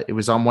was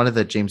on one of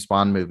the James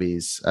Bond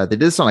movies. They did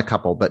this on a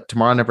couple, but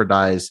Tomorrow Never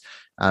Dies.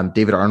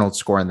 David Arnold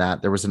score in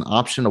that. There was an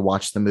option to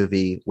watch the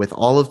movie with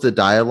all of the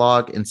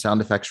dialogue and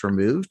sound effects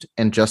removed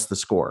and just the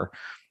score.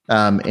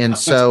 And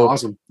so,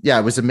 awesome. Yeah,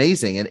 it was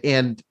amazing.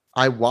 And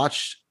I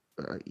watched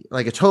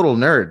like a total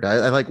nerd.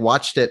 I like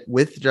watched it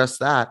with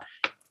just that.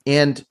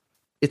 And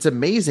it's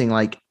amazing,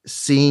 like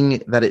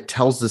seeing that it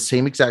tells the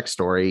same exact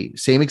story,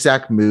 same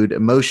exact mood,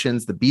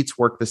 emotions, the beats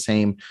work the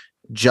same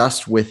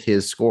just with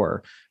his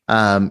score.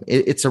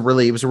 It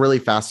was a really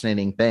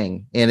fascinating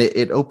thing. And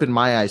it opened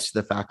my eyes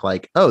to the fact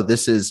like, oh,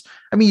 this is,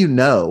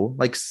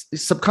 like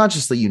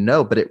subconsciously,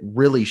 but it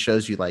really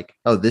shows you like,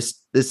 oh,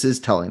 this is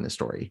telling the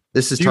story.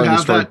 This is telling the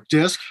story. Do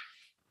you have that disc?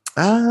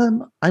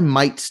 I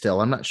might still,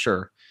 I'm not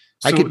sure.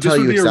 So I could tell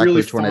you exactly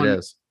which one it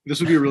is. This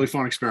would be a really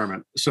fun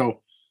experiment.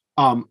 So,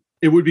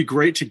 it would be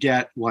great to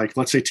get like,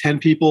 let's say 10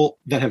 people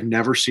that have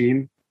never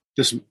seen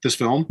this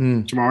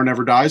film, Tomorrow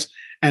Never Dies,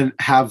 and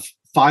have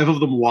 5 of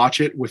them watch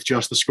it with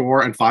just the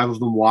score and 5 of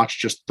them watch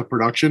just the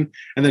production,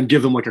 and then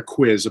give them like a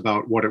quiz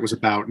about what it was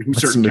about and who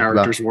certain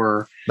characters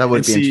were. That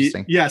would be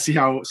interesting. Yeah. See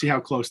how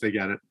close they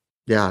get it.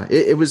 Yeah,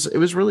 it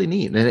was really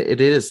neat. And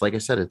it is, like I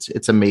said,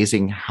 it's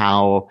amazing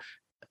how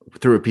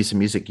through a piece of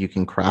music you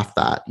can craft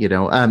that, you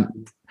know.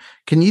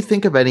 Can you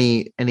think of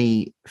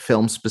any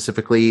film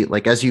specifically,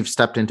 like as you've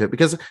stepped into it?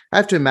 Because I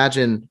have to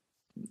imagine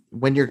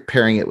when you're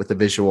pairing it with a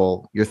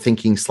visual, you're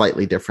thinking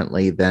slightly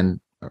differently than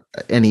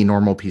any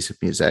normal piece of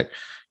music.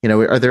 You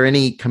know, are there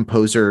any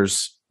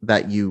composers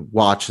that you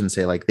watch and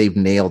say like they've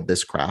nailed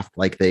this craft?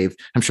 Like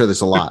I'm sure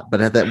there's a lot,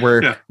 but that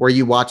where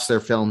you watch their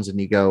films and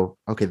you go,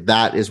 okay,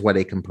 that is what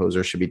a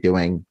composer should be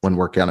doing when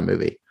working on a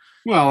movie.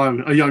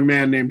 Well, a young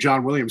man named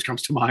John Williams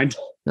comes to mind.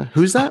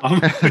 Who's that?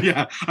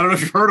 Yeah, I don't know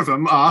if you've heard of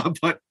him,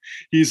 but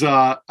he's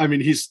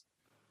he's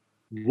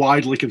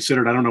widely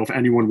considered. I don't know if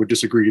anyone would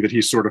disagree that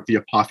he's sort of the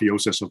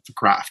apotheosis of the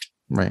craft.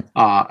 Right.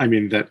 I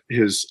mean that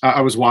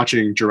I was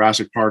watching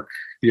Jurassic Park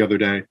the other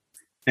day,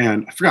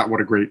 and I forgot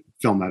what a great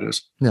film that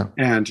is. Yeah.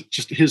 And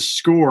just his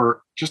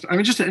score, just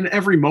in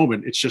every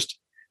moment, it's just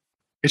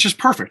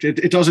perfect.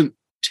 It doesn't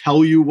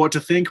tell you what to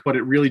think, but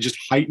it really just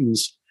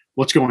heightens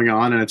what's going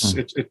on, and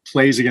it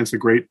plays against the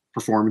great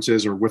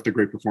performances or with the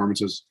great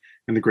performances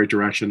and the great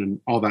direction and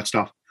all that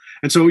stuff.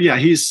 And so, yeah,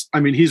 he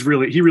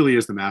really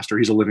is the master.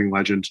 He's a living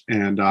legend.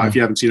 And if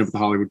you haven't seen him at the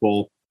Hollywood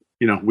Bowl,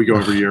 you know, we go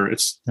every year.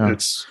 It's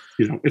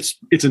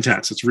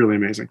intense. It's really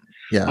amazing.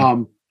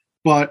 Yeah.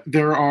 But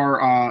there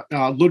are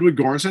Ludwig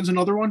Göransson's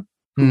another one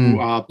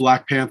who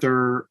Black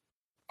Panther,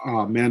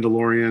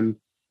 Mandalorian,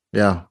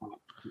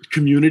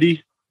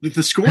 Community.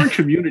 The score in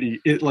Community,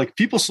 it like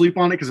people sleep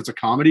on it because it's a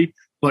comedy,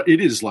 but it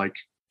is like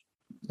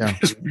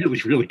it's really,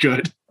 really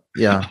good.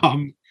 Yeah.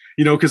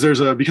 You know, because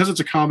because it's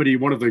a comedy,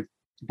 one of the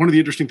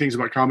interesting things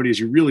about comedy is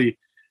you really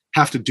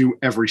have to do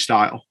every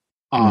style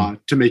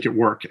to make it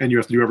work, and you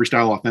have to do every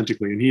style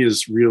authentically. And he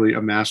is really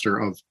a master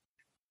of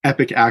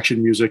epic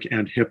action music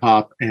and hip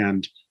hop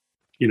and,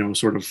 you know,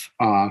 sort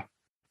of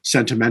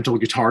sentimental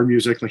guitar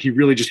music. Like he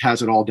really just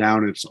has it all down,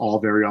 and it's all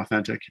very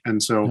authentic.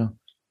 And so,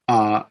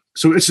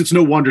 so it's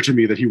no wonder to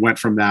me that he went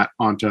from that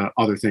onto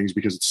other things,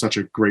 because it's such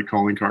a great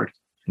calling card.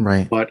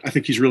 Right. But I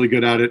think he's really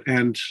good at it.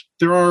 And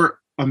there are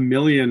a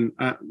million,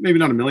 maybe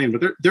not a million,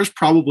 but there's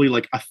probably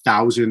like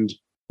 1,000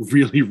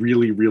 really,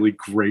 really, really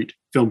great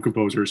film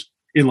composers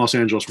in Los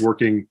Angeles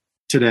working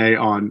today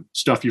on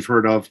stuff you've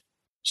heard of,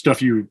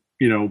 stuff you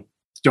know,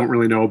 don't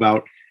really know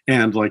about,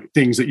 and like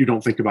things that you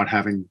don't think about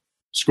having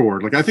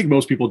scored. Like I think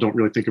most people don't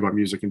really think about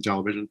music in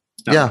television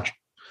that much.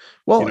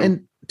 Well, you know?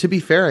 And to be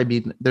fair, I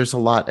mean, there's a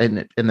lot, and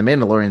the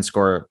Mandalorian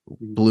score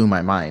blew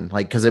my mind,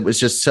 like, because it was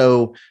just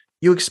so,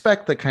 you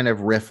expect the kind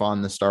of riff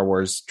on the Star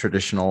Wars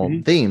traditional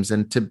themes,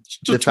 and to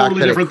the fact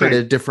that it created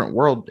a different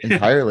world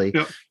entirely.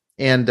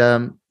 And,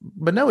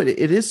 but no, it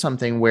is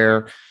something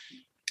where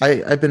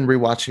I've been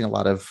rewatching a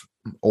lot of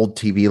old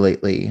TV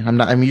lately.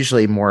 I'm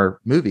usually more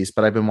movies,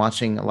 but I've been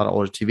watching a lot of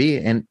older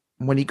TV. And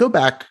when you go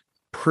back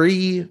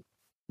pre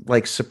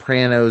like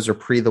Sopranos or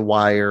pre The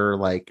Wire,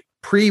 like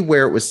pre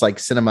where it was like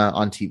cinema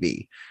on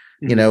TV,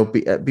 you know,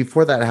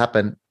 before that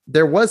happened,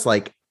 there was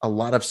like a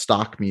lot of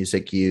stock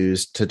music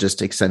used to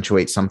just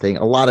accentuate something.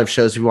 A lot of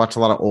shows, we watch a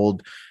lot of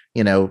old,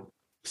 you know,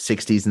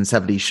 60s and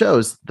 70s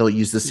shows, they'll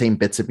use the same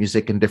bits of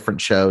music in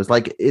different shows.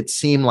 Like it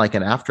seemed like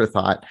an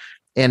afterthought.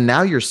 And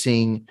now you're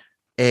seeing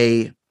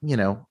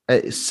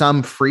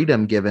some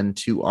freedom given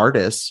to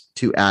artists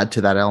to add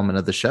to that element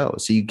of the show.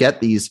 So you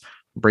get these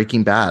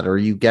Breaking Bad, or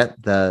you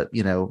get the,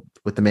 you know,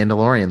 with the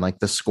Mandalorian, like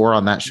the score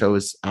on that show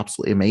is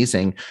absolutely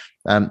amazing.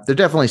 They're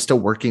definitely still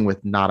working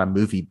with not a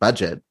movie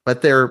budget,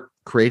 but they're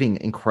creating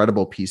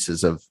incredible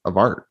pieces of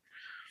art.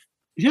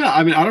 Yeah.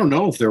 I mean, I don't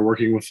know if they're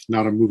working with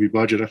not a movie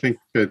budget. I think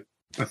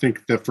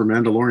that for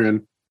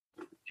Mandalorian,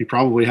 he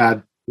probably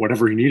had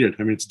whatever he needed.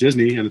 I mean, it's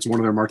Disney and it's one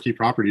of their marquee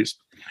properties.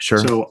 Sure.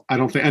 So I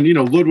don't think, and you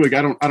know, Ludwig,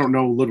 I don't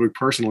know Ludwig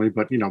personally,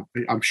 but you know,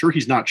 I'm sure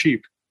he's not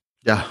cheap.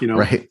 Yeah. You know,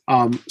 right.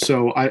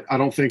 So I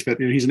don't think that,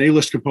 you know, he's an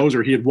A-list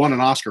composer. He had won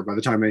an Oscar by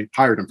the time they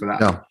hired him for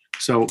that. No.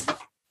 So,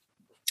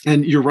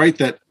 and you're right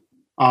that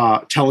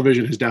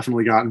television has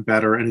definitely gotten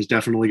better and has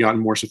definitely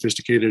gotten more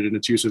sophisticated in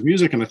its use of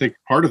music. And I think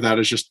part of that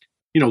is just,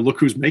 you know, look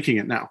who's making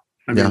it now.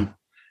 I mean,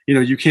 you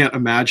know, you can't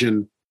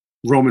imagine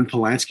Roman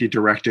Polanski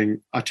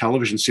directing a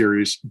television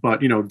series,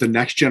 but you know, the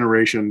next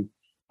generation,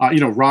 you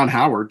know, Ron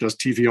Howard does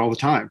TV all the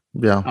time.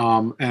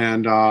 Yeah.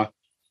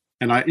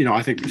 And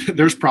I think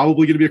there's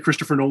probably going to be a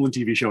Christopher Nolan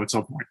TV show at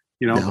some point,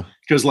 you know,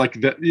 because like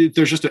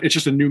it's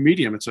just a new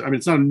medium. It's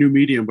not a new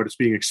medium, but it's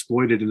being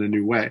exploited in a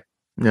new way.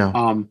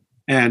 Yeah.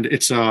 And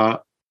it's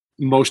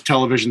most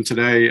television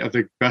today, I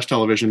think best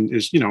television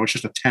is, you know, it's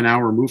just a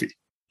 10-hour movie.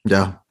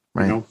 Yeah.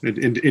 Right. You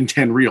know, in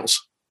 10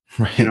 reels,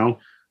 right. You know,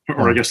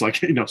 or I guess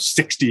like, you know,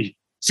 60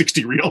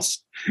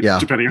 reels,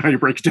 depending on how you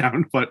break it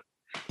down. But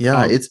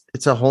yeah,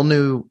 it's a whole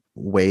new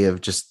way of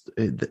just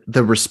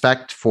the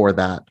respect for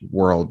that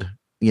world,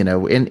 you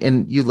know,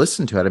 and you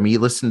listen to it. I mean, you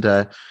listen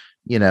to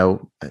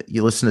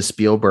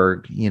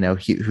Spielberg, you know,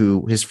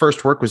 who his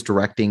first work was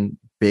directing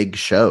big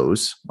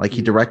shows. Like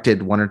he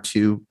directed 1 or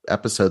 2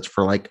 episodes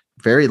for like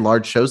very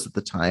large shows at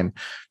the time.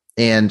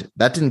 And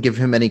that didn't give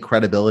him any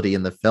credibility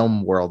in the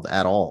film world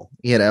at all.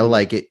 You know,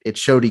 like it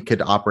showed he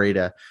could operate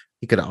a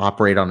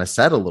operate on a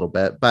set a little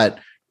bit, but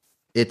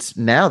it's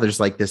now there's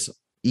like this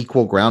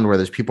equal ground where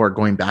there's people are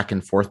going back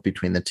and forth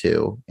between the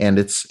two. And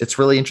it's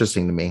really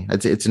interesting to me.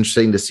 It's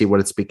interesting to see what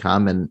it's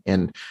become,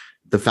 and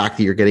the fact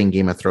that you're getting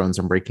Game of Thrones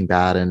and Breaking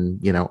Bad and,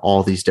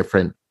 all these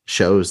different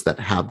shows that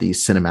have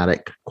these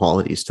cinematic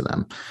qualities to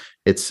them.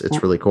 It's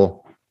really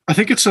cool. I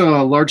think it's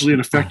largely an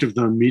effect of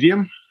the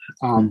medium.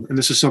 And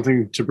this is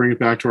something to bring it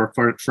back to our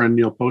friend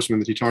Neil Postman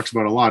that he talks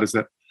about a lot, is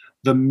that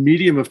the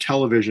medium of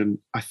television,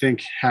 I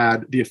think,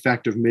 had the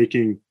effect of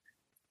making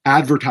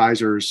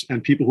advertisers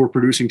and people who are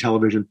producing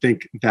television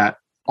think that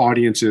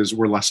audiences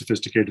were less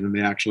sophisticated than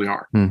they actually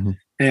are. Mm-hmm.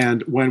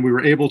 And when we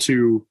were able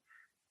to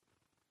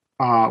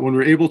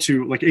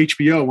like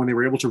HBO, when they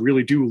were able to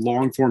really do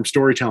long form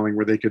storytelling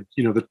where they could,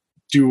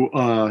 do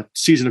a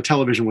season of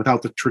television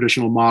without the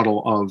traditional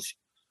model of,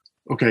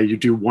 okay, you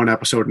do one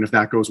episode, and if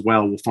that goes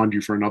well, we'll fund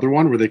you for another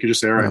one, where they could just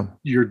say, all right,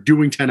 you're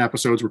doing 10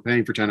 episodes, we're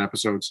paying for 10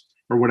 episodes,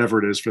 or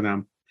whatever it is for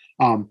them.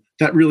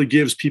 That really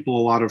gives people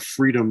a lot of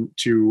freedom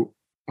to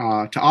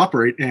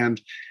operate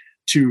and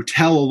to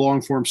tell a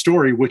long form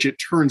story, which it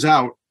turns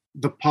out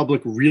the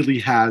public really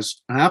has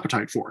an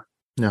appetite for.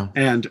 No.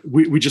 And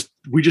we just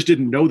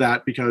didn't know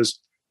that, because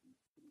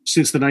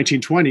since the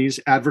 1920s,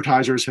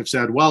 advertisers have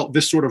said, well,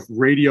 this sort of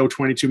radio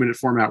 22-minute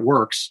format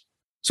works,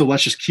 so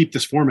let's just keep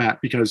this format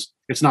because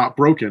it's not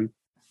broken,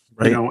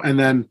 right. And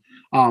then,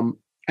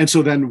 and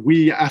so then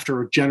we,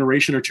 after a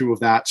generation or two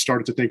of that,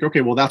 started to think, okay,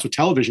 well, that's what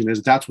television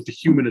is. That's what the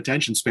human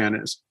attention span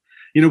is,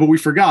 but we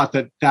forgot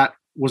that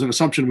was an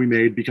assumption we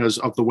made because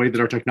of the way that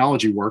our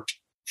technology worked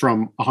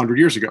from 100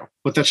 years ago,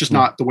 but that's just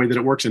not the way that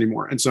it works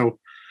anymore. And so,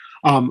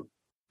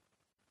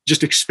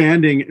 just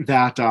expanding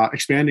that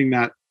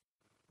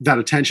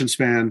attention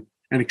span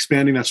and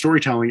expanding that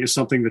storytelling is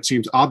something that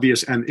seems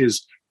obvious and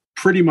is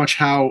pretty much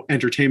how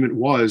entertainment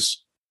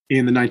was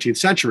in the 19th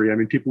century. I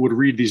mean, people would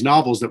read these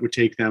novels that would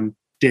take them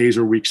days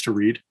or weeks to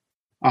read.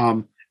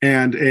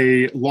 And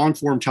a long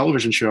form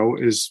television show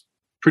is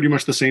pretty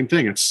much the same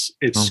thing.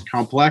 It's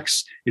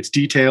complex, it's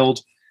detailed,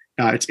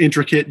 it's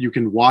intricate. You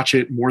can watch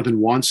it more than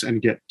once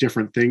and get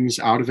different things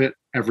out of it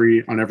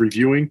on every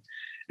viewing.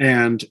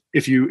 And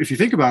if you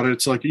think about it,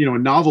 it's like, a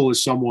novel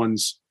is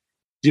someone's,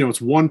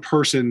 it's one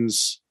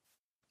person's,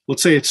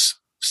 let's say it's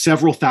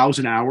several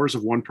thousand hours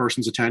of one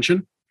person's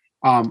attention.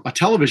 A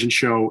television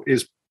show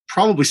is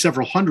probably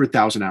several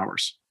 100,000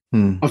 hours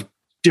of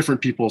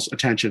different people's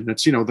attention.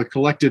 That's, the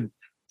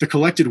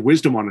collected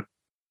wisdom on a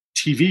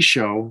TV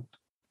show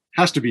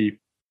has to be,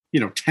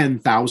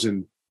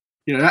 10,000,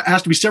 that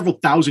has to be several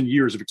thousand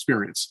years of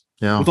experience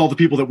with all the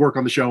people that work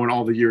on the show and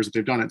all the years that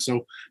they've done it.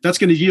 So that's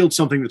going to yield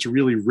something that's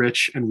really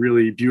rich and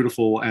really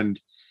beautiful and,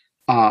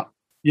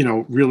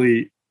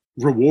 really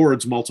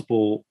rewards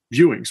multiple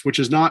viewings, which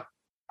is not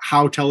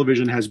how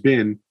television has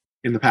been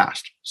in the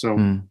past. So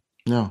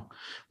no,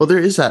 well, there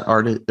is that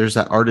there's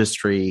that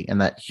artistry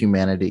and that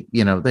humanity,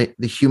 the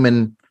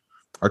human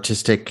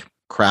artistic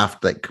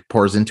craft that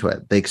pours into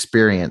it, the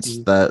experience,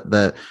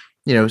 the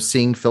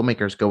seeing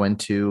filmmakers go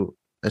into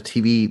a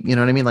TV, you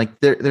know what I mean? Like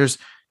there's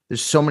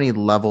so many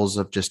levels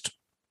of just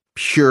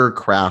pure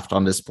craft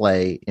on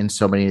display in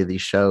so many of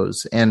these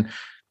shows. And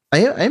I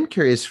am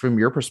curious, from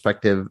your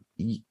perspective,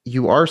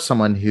 you are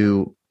someone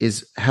who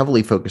is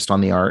heavily focused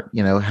on the art,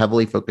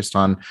 heavily focused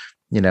on,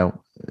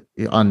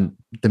 on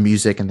the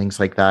music and things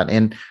like that.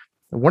 And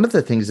one of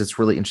the things that's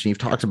really interesting, you've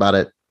talked about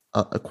it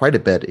quite a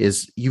bit,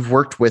 is you've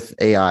worked with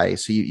AI.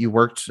 So you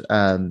worked,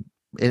 and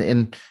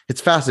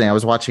it's fascinating. I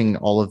was watching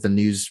all of the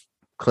news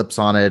clips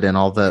on it and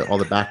all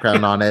the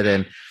background on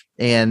it.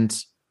 And,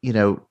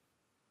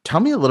 tell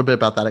me a little bit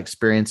about that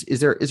experience. Is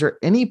there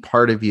any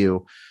part of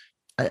you,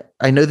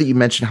 I know that you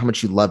mentioned how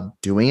much you loved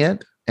doing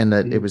it and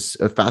that it was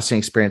a fascinating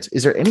experience.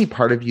 Is there any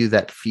part of you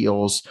that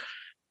feels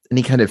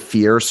any kind of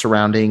fear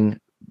surrounding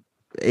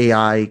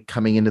AI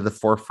coming into the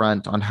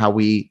forefront on how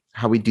we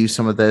do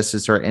some of this?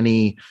 Is there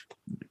any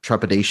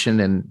trepidation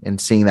in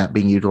seeing that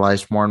being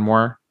utilized more and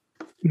more?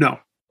 No.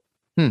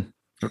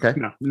 Okay.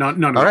 No,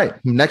 none. All right.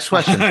 Next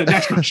question.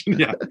 Next question.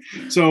 Yeah.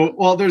 So,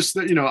 well, there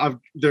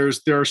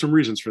are some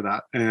reasons for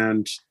that.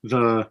 And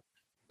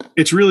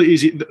it's really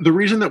easy. The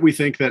reason that we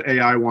think that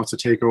AI wants to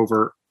take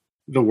over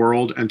the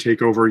world and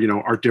take over,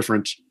 our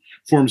different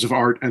forms of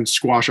art and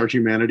squash our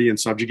humanity and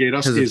subjugate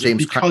us is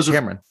because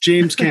of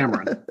James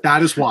Cameron.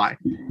 That is why.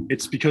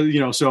 It's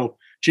because, so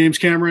James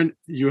Cameron,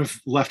 you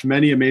have left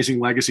many amazing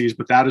legacies,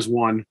 but that is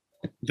one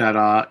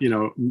that,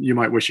 you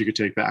might wish you could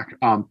take back.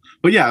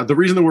 But yeah, the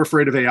reason that we're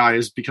afraid of AI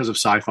is because of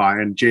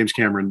sci-fi and James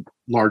Cameron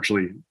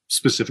largely,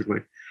 specifically,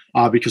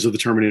 because of the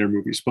Terminator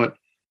movies. But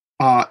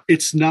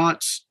it's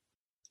not.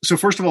 So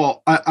first of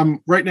all,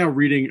 I'm right now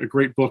reading a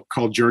great book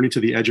called Journey to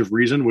the Edge of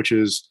Reason, which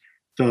is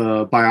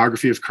the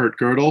biography of Kurt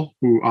Gödel,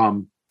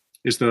 who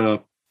is the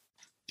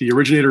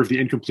originator of the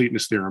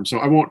incompleteness theorem. So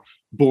I won't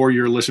bore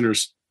your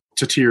listeners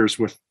to tears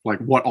with like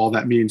what all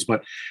that means,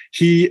 but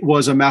he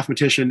was a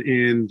mathematician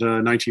in the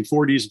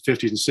 1940s,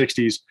 50s, and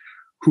 60s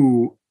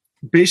who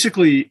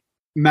basically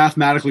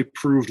mathematically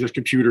proved that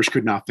computers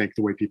could not think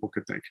the way people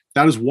could think.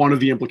 That is one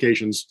of the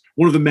implications,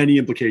 one of the many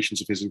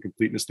implications of his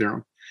incompleteness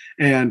theorem.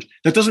 And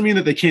that doesn't mean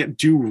that they can't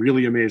do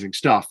really amazing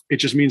stuff. It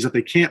just means that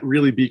they can't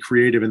really be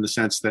creative in the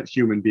sense that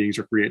human beings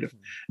are creative.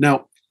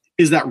 Now,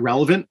 is that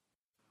relevant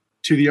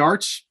to the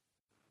arts?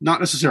 Not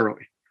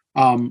necessarily.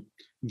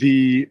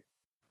 The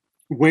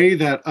way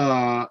that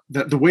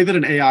the way that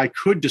an AI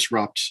could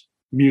disrupt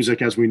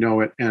music as we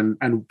know it,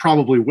 and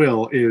probably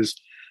will, is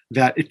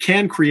that it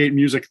can create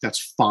music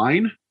that's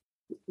fine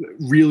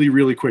really,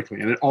 really quickly.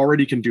 And it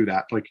already can do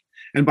that. Like,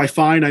 and by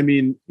fine, I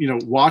mean,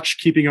 watch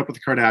Keeping Up with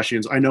the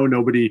Kardashians. I know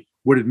nobody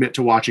would admit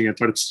to watching it,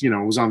 but it's, it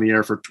was on the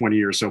air for 20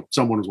 years. So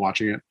someone was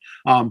watching it.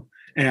 I've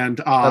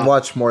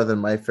watched more than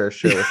my fair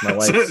share with my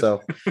wife.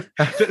 So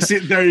see,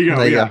 there you go.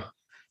 There you yeah. go.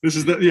 This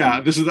is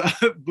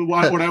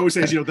what I always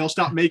say is, they'll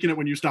stop making it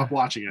when you stop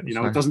watching it.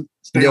 It doesn't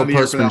stay Neil on the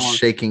air for that Postman's long.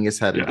 shaking his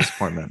head in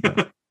disappointment.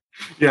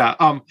 Yeah.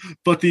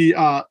 But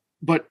the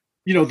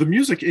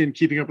music in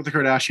Keeping Up with the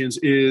Kardashians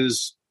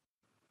is,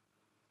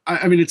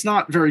 I mean, it's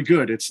not very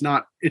good. It's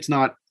not,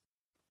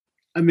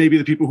 and maybe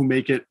the people who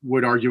make it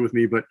would argue with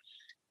me, but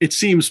it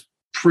seems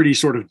pretty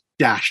sort of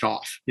dashed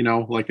off,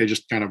 like they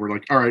just kind of were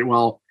like, all right,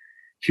 well,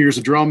 here's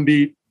a drum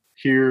beat,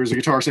 here's a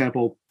guitar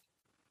sample,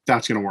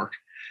 that's going to work.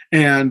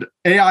 And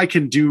AI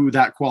can do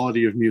that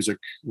quality of music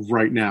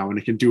right now, and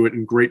it can do it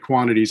in great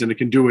quantities, and it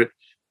can do it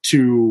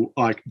to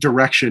like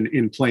direction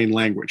in plain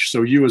language.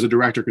 So you as a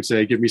director could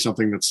say, give me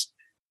something that's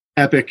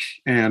epic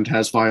and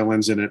has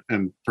violins in it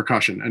and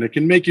percussion, and it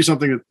can make you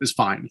something that is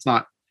fine. It's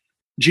not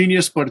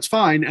genius, but it's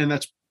fine, and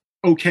that's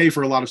okay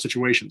for a lot of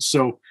situations.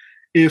 So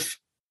if,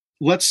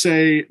 let's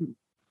say,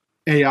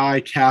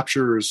 AI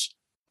captures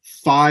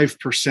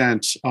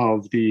 5%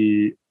 of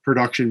the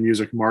production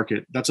music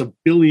market, that's $1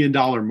 billion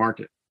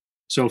market.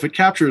 So if it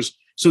captures,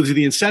 so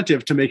the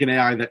incentive to make an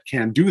AI that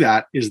can do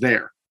that is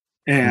there,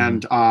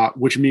 and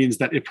which means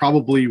that it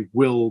probably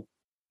will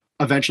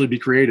eventually be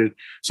created.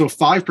 So if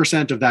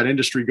 5% of that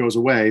industry goes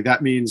away,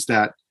 that means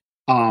that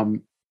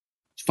 5%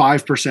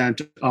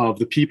 of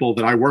the people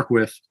that I work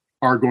with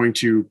are going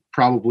to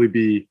probably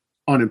be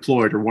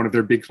unemployed, or one of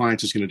their big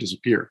clients is going to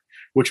disappear,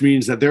 which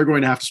means that they're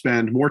going to have to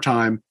spend more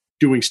time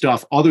doing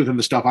stuff other than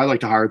the stuff I like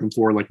to hire them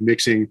for, like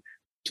mixing,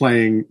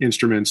 playing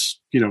instruments,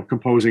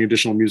 composing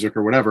additional music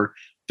or whatever.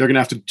 They're going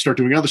to have to start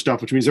doing other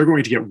stuff, which means they're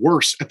going to get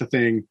worse at the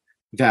thing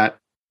that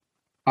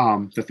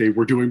they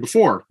were doing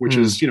before, which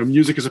is,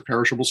 music is a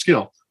perishable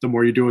skill. The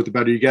more you do it, the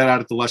better you get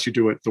at it. The less you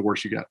do it, the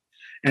worse you get.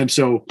 And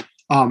so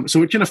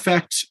it can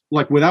affect,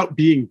 like, without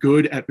being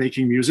good at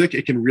making music,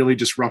 it can really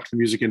disrupt the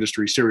music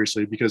industry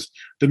seriously, because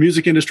the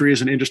music industry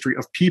is an industry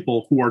of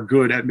people who are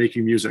good at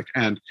making music.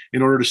 And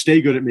in order to stay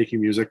good at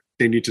making music,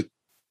 they need to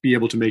be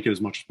able to make it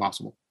as much as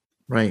possible.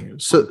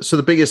 Right. So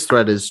the biggest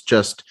threat is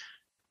just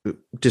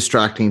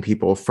distracting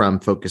people from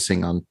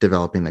focusing on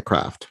developing the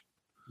craft.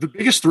 The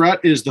biggest threat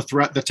is the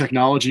threat that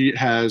technology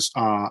has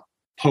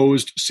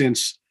posed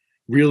since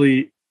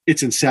really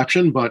its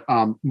inception, but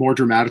more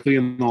dramatically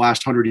in the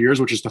last 100 years,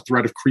 which is the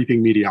threat of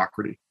creeping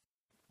mediocrity.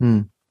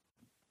 Oh.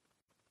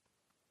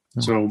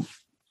 So,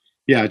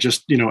 yeah,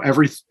 just,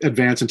 every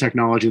advance in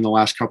technology in the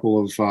last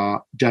couple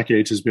of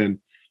decades has been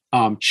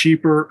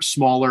cheaper,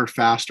 smaller,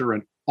 faster,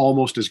 and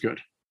almost as good.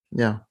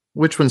 Yeah.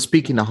 Which, when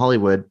speaking to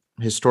Hollywood,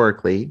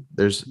 historically,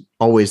 there's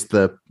always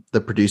the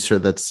producer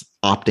that's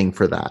opting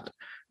for that.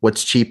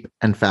 What's cheap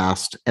and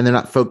fast, and they're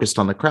not focused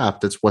on the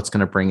craft. It's what's going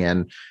to bring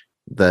in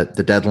the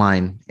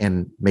deadline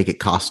and make it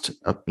cost,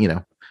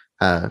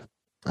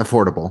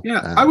 affordable.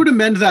 Yeah, I would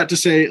amend that to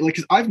say, like,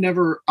 I've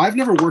never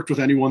worked with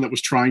anyone that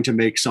was trying to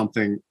make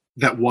something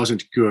that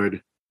wasn't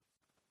good.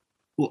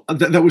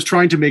 That was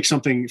trying to make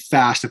something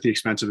fast at the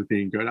expense of it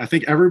being good. I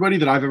think everybody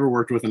that I've ever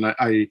worked with, and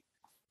I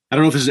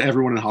don't know if this is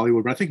everyone in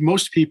Hollywood, but I think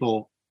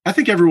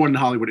everyone in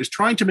Hollywood is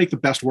trying to make the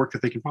best work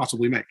that they can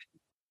possibly make.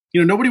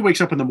 Nobody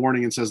wakes up in the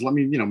morning and says, let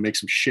me, make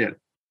some shit.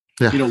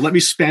 Yeah. Let me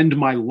spend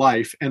my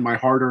life and my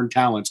hard-earned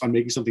talents on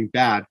making something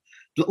bad.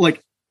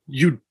 Like,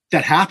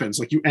 that happens.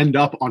 Like, you end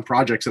up on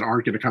projects that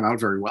aren't going to come out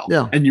very well.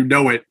 Yeah. And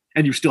it,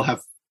 and you still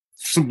have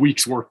some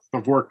weeks worth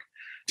of work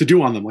to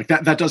do on them. Like,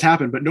 that does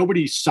happen, but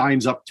nobody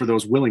signs up for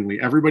those willingly.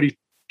 Everybody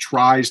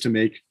tries to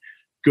make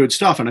good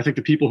stuff. And I think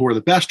the people who are the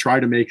best try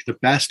to make the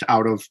best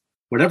out of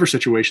whatever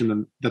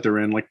situation that they're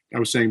in. Like I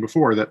was saying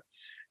before, that,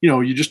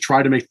 you just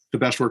try to make the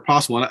best work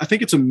possible. And I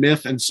think it's a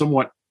myth, and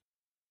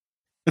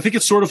I think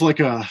it's sort of like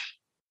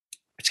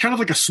it's kind of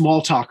like a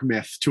small talk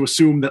myth to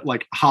assume that,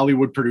 like,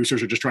 Hollywood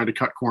producers are just trying to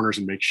cut corners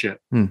and make shit,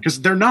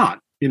 because they're not.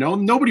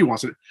 Nobody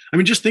wants it. I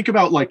mean, just think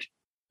about, like,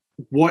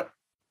 what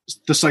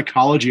the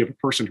psychology of a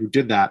person who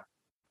did that,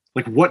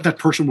 like, what that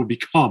person would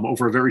become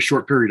over a very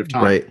short period of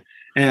time. Right.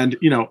 And,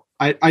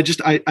 I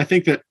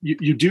think that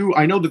you do.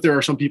 I know that there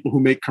are some people who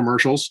make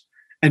commercials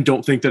and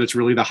don't think that it's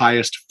really the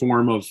highest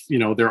form of,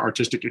 their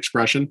artistic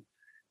expression.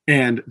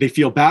 And they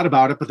feel bad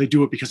about it, but they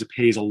do it because it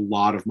pays a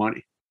lot of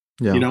money,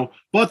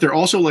 but they're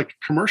also, like,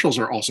 commercials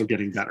are also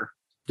getting better.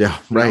 Yeah.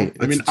 Right.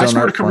 I mean, I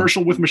scored a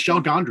commercial with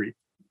Michel Gondry.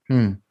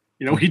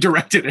 He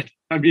directed it.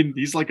 I mean,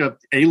 he's like a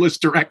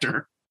A-list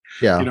director.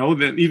 Yeah.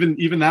 Then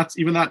even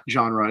that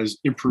genre is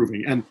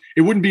improving, and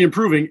it wouldn't be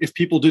improving if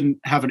people didn't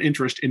have an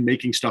interest in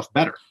making stuff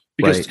better,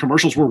 because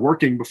commercials were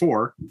working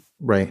before.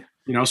 Right.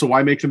 So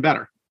why make them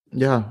better?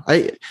 Yeah.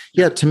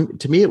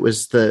 To me, it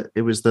was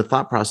the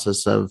thought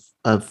process of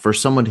for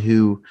someone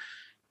who,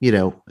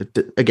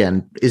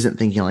 again, isn't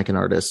thinking like an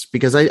artist,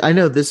 because I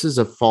know this is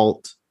a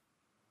fault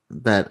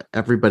that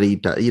everybody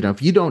does.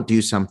 If you don't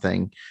do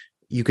something,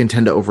 you can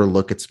tend to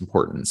overlook its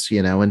importance,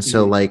 and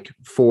so like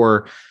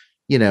for,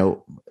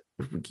 you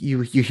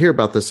hear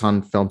about this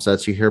on film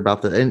sets, you hear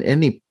about in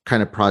any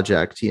kind of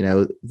project,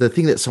 the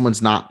thing that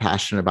someone's not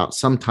passionate about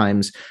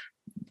sometimes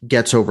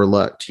gets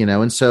overlooked,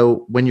 and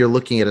so when you're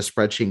looking at a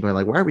spreadsheet going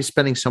like, why are we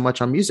spending so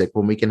much on music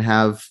when we can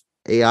have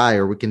AI,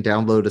 or we can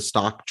download a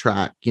stock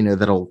track,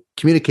 that'll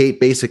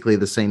communicate basically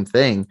the same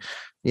thing,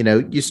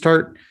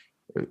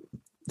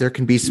 there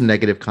can be some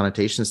negative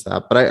connotations to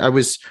that. But I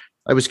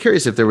was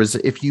curious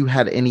if you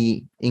had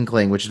any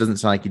inkling, which it doesn't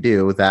sound like you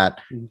do,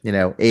 that,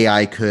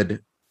 AI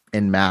could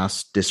en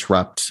masse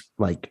disrupt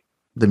like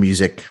the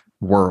music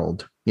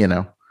world,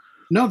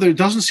 No, there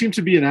doesn't seem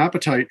to be an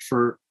appetite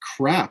for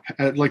crap.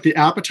 Like the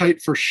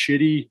appetite for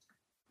shitty.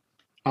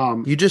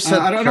 You just said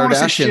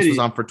Kardashians was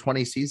on for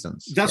 20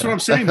 seasons. That's what I'm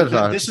saying.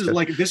 This is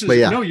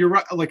no, you're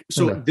right. Like,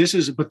 so this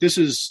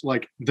is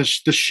like the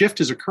shift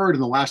has occurred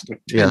in the last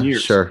 10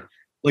 years. Sure.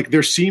 Like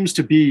there seems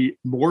to be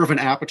more of an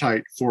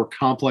appetite for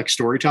complex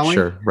storytelling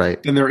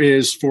than there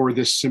is for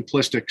this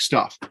simplistic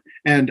stuff.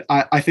 And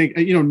I think,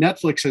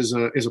 Netflix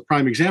is a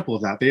prime example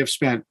of that. They have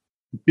spent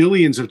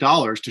billions of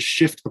dollars to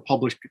shift the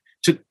public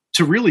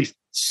to really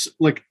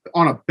like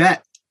on a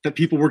bet that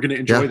people were going to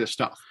enjoy this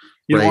stuff,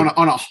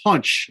 on a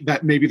hunch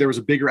that maybe there was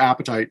a bigger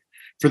appetite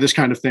for this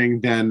kind of thing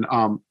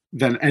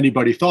than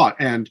anybody thought.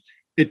 And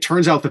it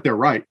turns out that they're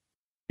right.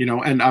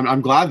 And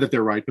I'm glad that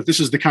they're right. But this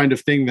is the kind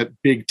of thing that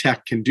big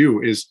tech can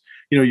do is,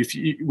 if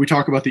we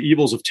talk about the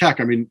evils of tech,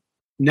 I mean,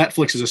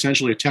 Netflix is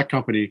essentially a tech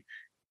company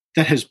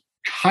that has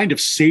kind of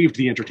saved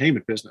the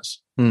entertainment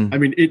business. I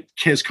mean, it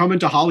has come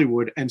into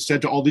Hollywood and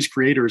said to all these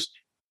creators,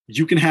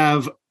 you can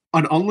have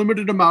an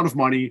unlimited amount of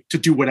money to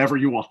do whatever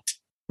you want.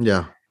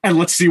 Yeah. And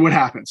let's see what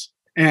happens.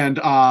 And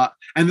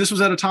this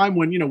was at a time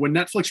when, when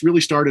Netflix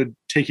really started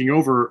taking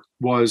over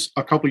was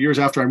a couple years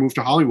after I moved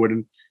to Hollywood,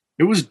 and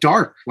it was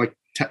dark. Like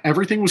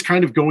everything was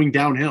kind of going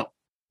downhill,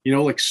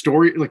 like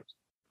story, like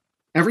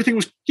everything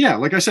was,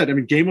 like I said, I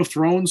mean, Game of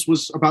Thrones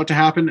was about to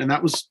happen. And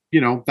that was,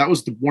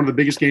 one of the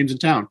biggest games in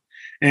town.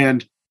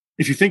 And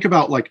if you think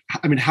about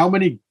how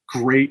many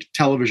great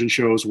television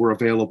shows were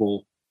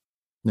available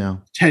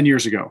 10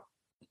 years ago?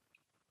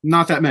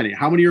 Not that many.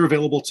 How many are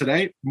available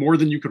today? More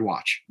than you could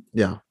watch.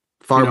 Yeah.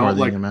 Far more than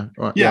you can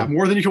imagine.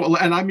 More than you can.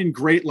 And I mean,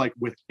 great, like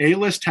with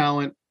A-list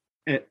talent,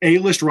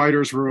 A-list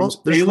writers' rooms,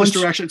 A-list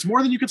direction. It's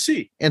more than you could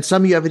see. And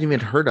some you haven't even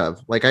heard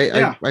of. Like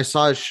I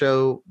saw a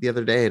show the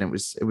other day, and it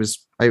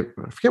was I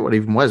forget what it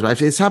even was, but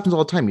this happens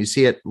all the time. You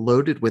see it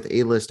loaded with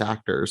A-list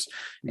actors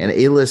and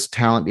A-list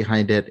talent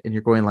behind it, and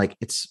you're going like,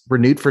 it's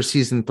renewed for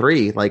season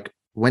 3. Like,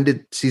 when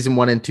did season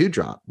 1 and 2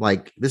 drop?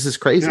 Like, this is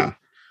crazy. Yeah.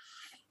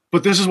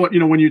 But this is what,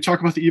 when you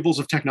talk about the evils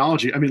of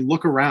technology, I mean,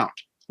 look around.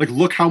 Like,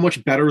 look how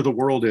much better the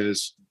world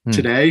is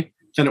today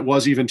than it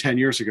was even 10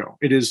 years ago.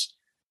 It is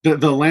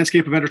the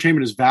landscape of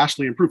entertainment is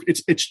vastly improved.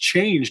 It's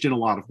changed in a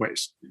lot of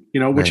ways,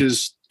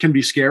 which can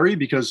be scary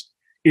because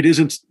it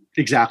isn't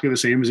exactly the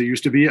same as it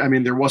used to be. I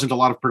mean, there wasn't a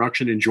lot of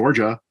production in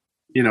Georgia,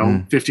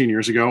 15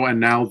 years ago, and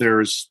now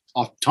there's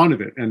a ton of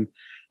it. And,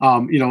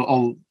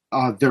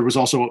 there was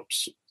also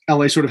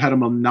LA sort of had a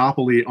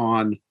monopoly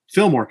on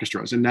film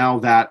orchestras, and now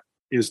that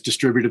is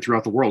distributed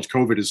throughout the world.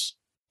 COVID has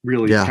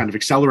really kind of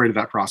accelerated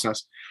that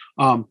process.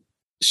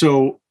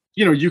 So,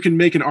 you can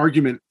make an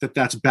argument that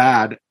that's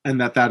bad, and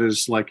that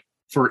is like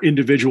for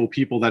individual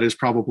people, that is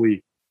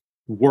probably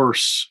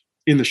worse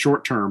in the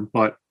short term,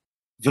 but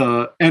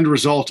the end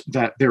result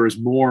that there is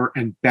more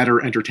and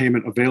better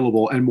entertainment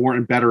available and more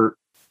and better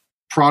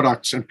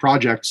products and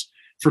projects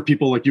for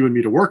people like you and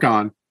me to work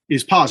on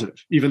is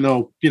positive, even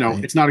though,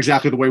 it's not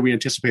exactly the way we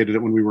anticipated it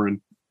when we were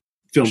in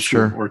film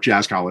school or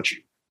jazz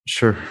college.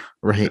 Sure.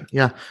 Right.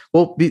 Yeah.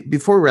 Well,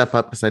 before we wrap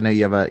up, because I know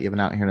you have an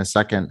out here in a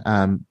second.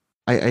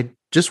 I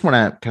just want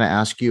to kind of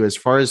ask you as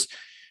far as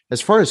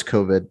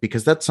COVID,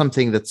 because that's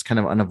something that's kind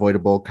of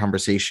unavoidable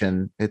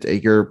conversation.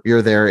 You're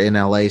there in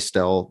LA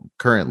still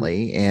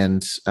currently,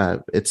 and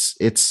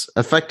it's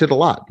affected a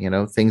lot.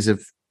 Things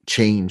have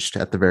changed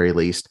at the very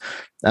least.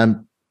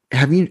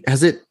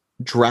 Has it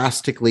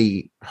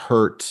drastically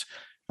hurt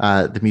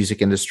the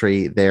music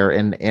industry there?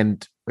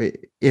 And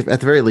if at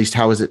the very least,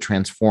 how has it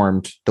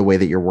transformed the way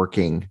that you're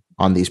working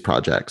on these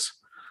projects?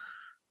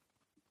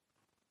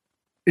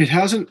 It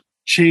hasn't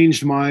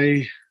changed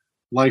my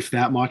life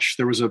that much.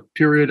 There was a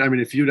period, I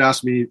mean, if you'd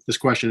asked me this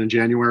question in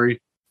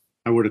January,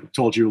 I would have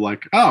told you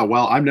like, oh,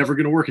 well, I'm never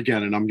going to work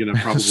again, and I'm going to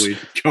probably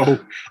go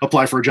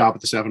apply for a job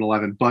at the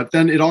 7-Eleven. But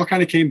then it all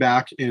kind of came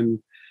back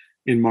in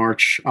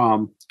March.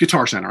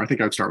 Guitar Center. I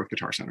think I would start with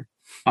Guitar Center.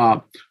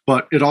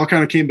 But it all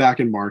kind of came back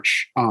in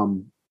March.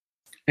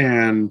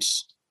 And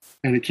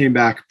it came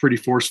back pretty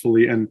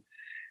forcefully. And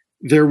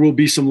there will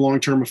be some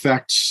long-term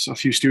effects. A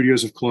few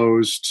studios have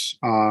closed,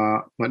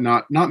 but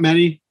not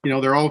many.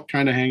 They're all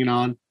kind of hanging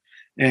on,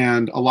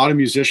 and a lot of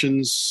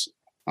musicians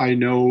I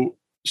know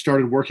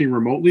started working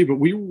remotely. But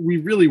we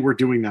really were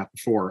doing that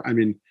before. I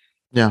mean,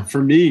 Yeah.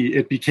 for me,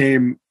 it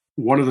became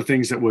one of the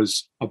things that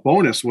was a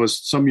bonus was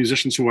some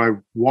musicians who I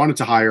wanted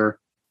to hire,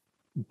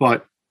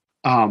 but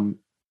I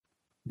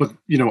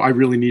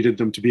really needed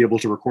them to be able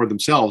to record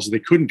themselves. They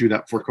couldn't do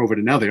that before COVID,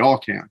 and now they all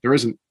can. There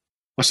isn't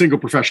a single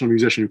professional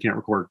musician who can't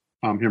record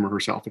him or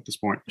herself at this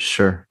point.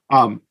 Sure.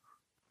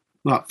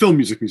 Film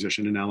music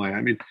musician in LA.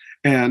 I mean,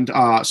 and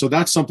so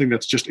that's something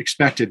that's just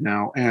expected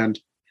now. And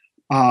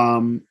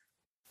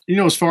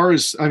as far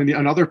as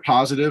another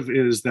positive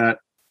is that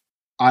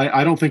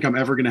I don't think I'm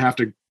ever going to have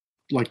to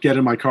get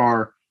in my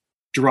car,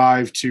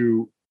 drive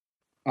to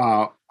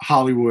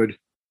Hollywood,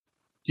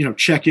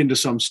 check into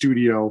some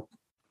studio,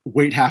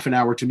 wait half an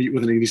hour to meet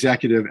with an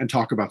executive and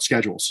talk about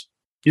schedules.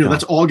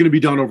 That's all going to be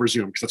done over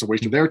Zoom because that's a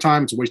waste of their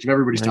time. It's a waste of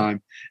everybody's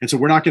time. And so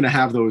we're not going to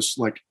have those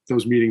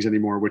meetings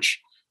anymore, which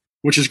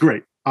is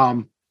great.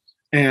 But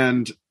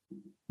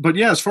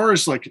yeah, as far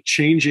as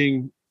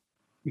changing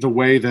the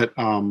way that,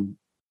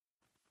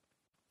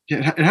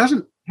 it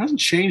hasn't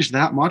changed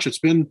that much. It's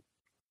been,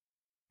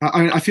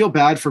 I feel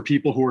bad for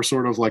people who are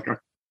sort of a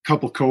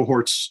couple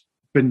cohorts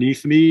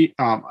beneath me.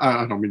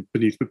 I don't mean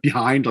beneath, but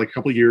behind, a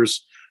couple of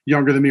years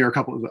younger than me, or a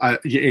couple of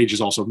age is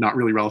also not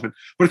really relevant,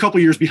 but a couple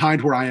of years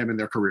behind where I am in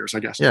their careers,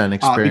 I guess. Yeah, an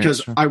experience.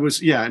 Because I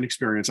was, an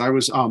experience. I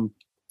was when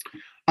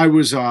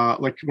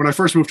I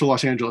first moved to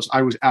Los Angeles,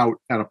 I was out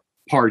at a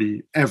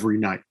party every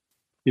night.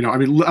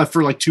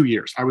 For 2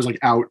 years, I was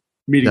out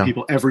meeting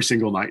people every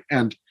single night,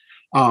 and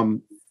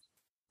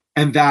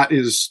that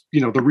is,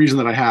 the reason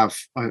that I have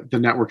the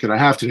network that I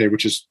have today,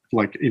 which is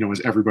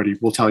as everybody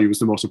will tell you, is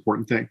the most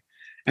important thing.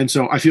 And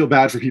so I feel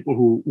bad for people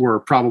who were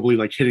probably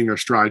hitting their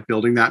stride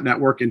building that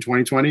network in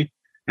 2020,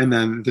 and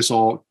then this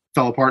all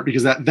fell apart,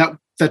 because that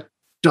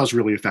does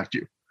really affect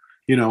you,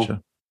 Sure.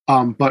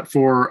 But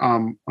for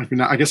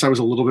I guess I was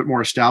a little bit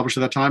more established at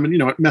that time, and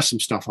it messed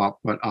some stuff up,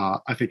 but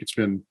I think it's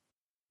been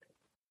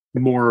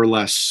more or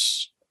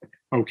less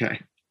okay.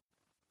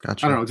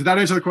 Gotcha. I don't know. Did that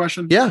answer the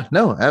question? Yeah,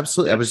 no,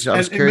 absolutely. I was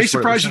curious. It may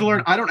surprise you to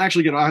learn, I don't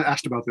actually get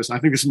asked about this. I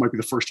think this might be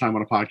the first time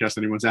on a podcast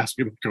anyone's asked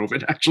me about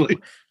COVID, actually.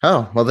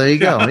 Oh, well, there you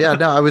go. Yeah,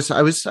 no, I was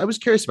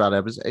curious about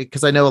it.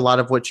 Because I know a lot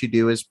of what you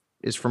do is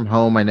from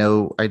home. I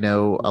know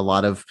a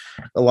lot of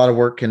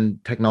work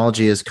and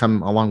technology has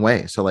come a long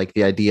way. So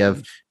the idea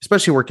of,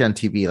 especially working on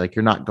TV,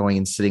 you're not going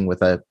and sitting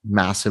with a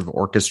massive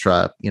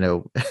orchestra,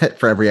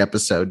 for every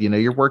episode.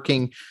 You're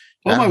working.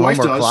 Well, my wife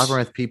does.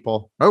 Collaborating with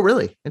people. Oh,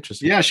 really?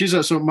 Interesting. Yeah,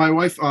 so my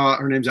wife,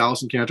 her name's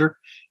Allison Cantor,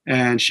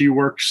 and she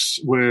works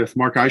with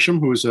Mark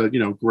Isham, who is a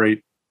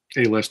great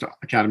A-list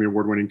Academy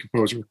Award-winning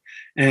composer.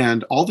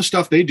 And all the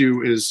stuff they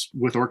do is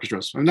with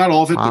orchestras, and not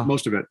all of it, but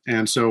most of it.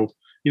 And so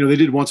they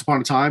did Once Upon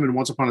a Time, and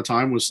Once Upon a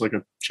Time was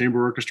a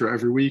chamber orchestra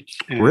every week.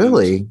 And,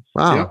 really?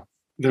 Wow. Yeah,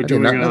 they're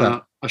doing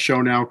a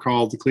show now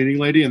called The Cleaning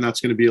Lady, and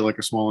that's going to be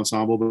a small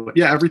ensemble. But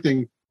yeah,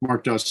 everything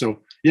Mark does.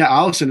 So yeah,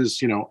 Allison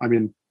is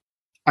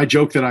I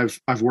joke that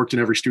I've worked in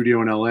every studio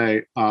in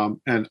LA,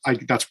 and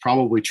that's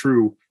probably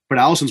true. But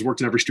Allison's worked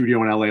in every studio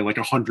in LA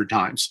 100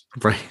 times,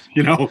 right?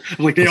 They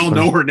all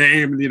know her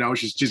name.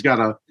 She's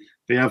got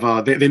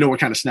they know what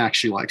kind of snacks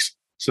she likes.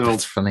 So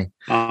that's funny.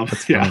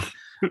 That's yeah.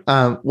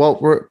 Well,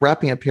 we're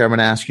wrapping up here. I'm going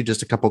to ask you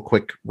just a couple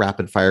quick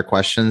rapid fire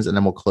questions, and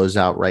then we'll close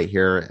out right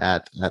here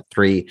at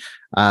 3.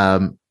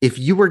 If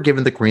you were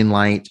given the green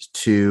light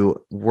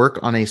to work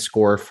on a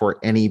score for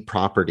any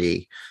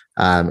property,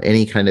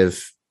 any kind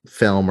of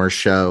film or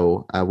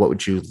show, what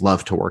would you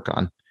love to work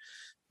on?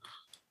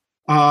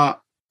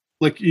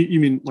 You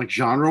mean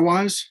genre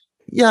wise?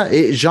 Yeah,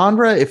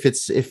 genre,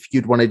 if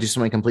you'd want to do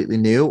something completely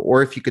new,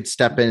 or if you could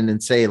step in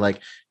and say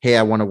hey,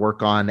 I want to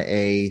work on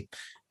a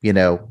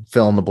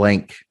fill in the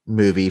blank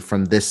movie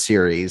from this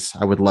series,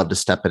 I would love to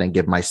step in and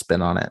give my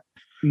spin on it.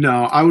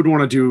 No, I would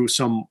want to do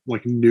some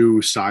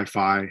new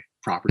sci-fi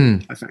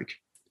property. I think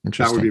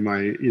that would be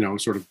my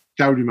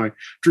that would be my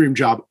dream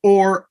job,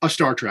 or a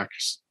Star Trek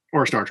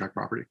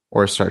property,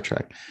 or Star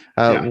Trek.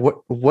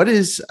 What do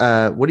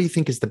you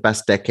think is the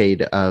best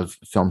decade of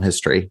film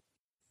history?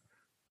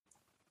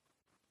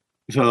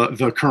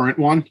 The current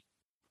one.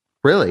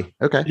 Really?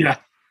 Okay. Yeah.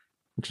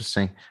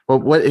 Interesting. Well,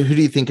 who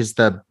do you think is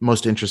the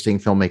most interesting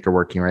filmmaker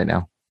working right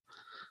now?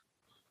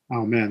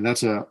 Oh man,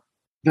 there's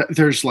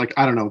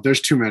I don't know. There's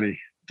too many.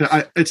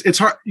 It's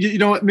hard.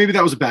 Maybe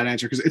that was a bad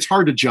answer, because it's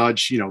hard to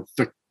judge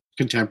the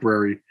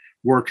contemporary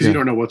work, because you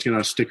don't know what's going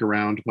to stick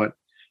around. But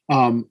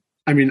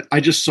I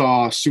just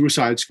saw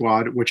Suicide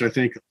Squad, which I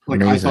think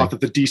I thought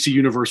that the DC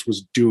universe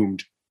was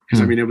doomed,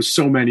 because it was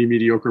so many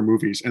mediocre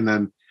movies, and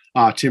then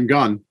Tim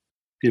Gunn,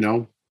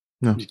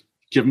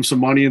 give him some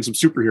money and some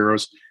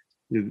superheroes.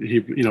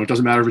 It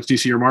doesn't matter if it's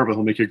DC or Marvel,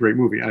 he'll make you a great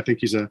movie. I think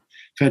he's a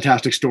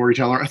fantastic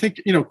storyteller. I think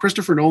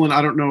Christopher Nolan,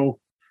 I don't know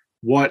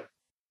what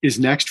is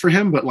next for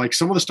him, but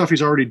some of the stuff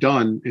he's already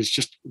done is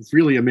just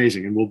really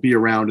amazing, and will be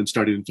around and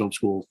studied in film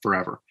school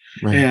forever.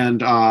 Right.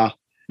 And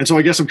And so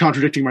I guess I'm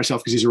contradicting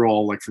myself because these are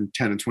all like from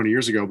 10 and 20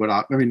 years ago. But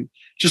I mean,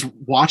 just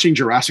watching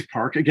Jurassic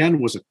Park again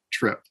was a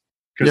trip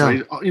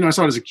because I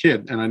saw it as a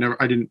kid and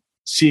I didn't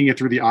seeing it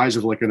through the eyes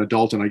of like an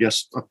adult and I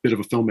guess a bit of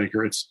a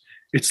filmmaker.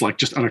 It's like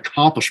just an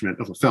accomplishment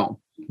of a film,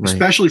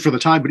 especially for the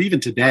time. But even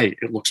today,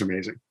 it looks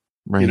amazing.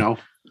 Right. You know.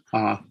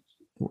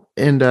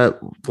 And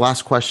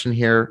last question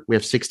here. We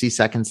have 60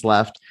 seconds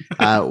left.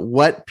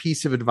 What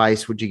piece of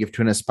advice would you give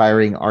to an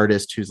aspiring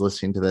artist who's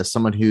listening to this?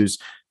 Someone who's,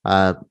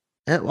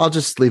 I'll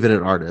just leave it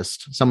at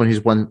artist. Someone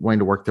who's wanting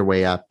to work their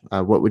way up.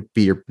 What would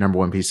be your number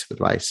one piece of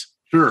advice?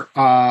 Sure.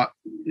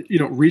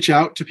 Reach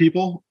out to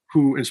people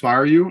who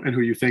inspire you and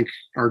who you think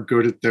are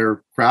good at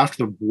their craft.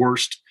 The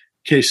worst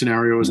case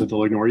scenario is that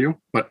they'll ignore you,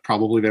 but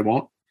probably they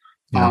won't.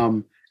 Yeah.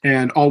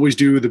 And always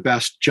do the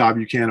best job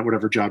you can at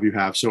whatever job you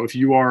have. So if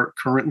you are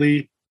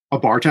currently a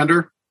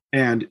bartender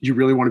and you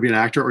really want to be an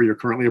actor, or you're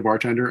currently a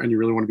bartender and you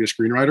really want to be a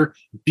screenwriter,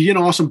 be an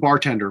awesome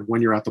bartender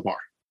when you're at the bar.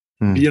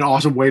 Be an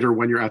awesome waiter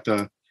when you're at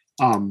the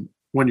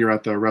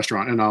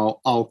restaurant. And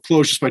I'll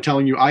close just by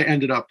telling you, I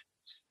ended up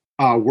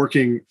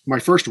working. My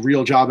first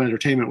real job in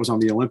entertainment was on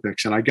the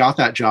Olympics, and I got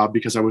that job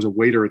because I was a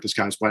waiter at this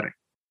guy's wedding,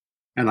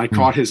 and I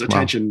caught his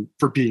attention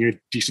for being a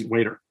decent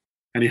waiter.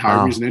 And he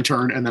hired me as an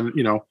intern, and then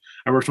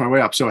I worked my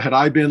way up. So had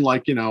I been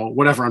like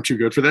whatever, I'm too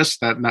good for this,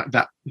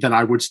 then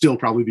I would still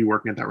probably be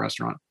working at that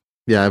restaurant.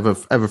 Yeah, I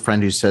have a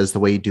friend who says the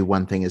way you do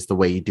one thing is the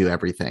way you do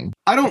everything.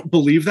 I don't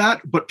believe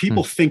that, but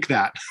people think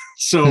that.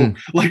 So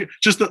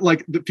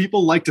the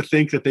people like to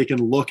think that they can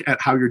look at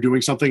how you're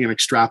doing something and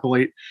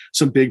extrapolate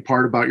some big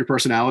part about your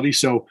personality.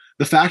 So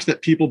the fact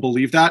that people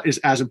believe that is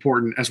as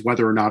important as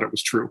whether or not it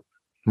was true.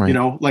 Right.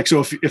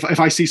 So if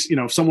I see,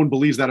 if someone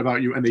believes that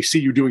about you and they see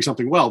you doing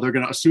something well, they're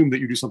going to assume that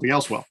you do something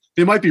else well.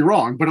 They might be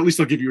wrong, but at least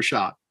they'll give you a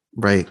shot.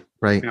 Right.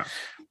 Yeah.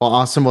 Well,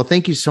 awesome. Well,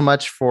 thank you so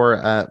much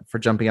for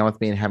jumping on with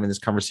me and having this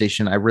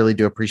conversation. I really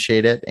do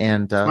appreciate it.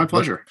 And my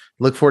pleasure.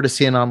 Look forward to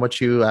seeing on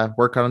what you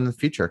work on in the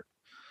future.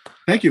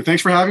 Thank you.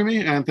 Thanks for having me.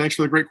 And thanks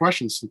for the great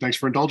questions. And thanks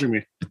for indulging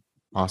me.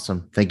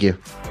 Awesome. Thank you.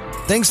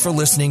 Thanks for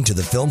listening to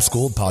the Film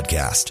School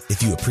podcast.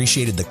 If you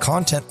appreciated the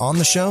content on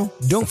the show,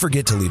 don't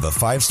forget to leave a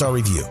 5-star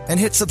review and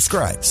hit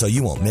subscribe so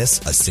you won't miss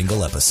a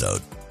single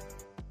episode.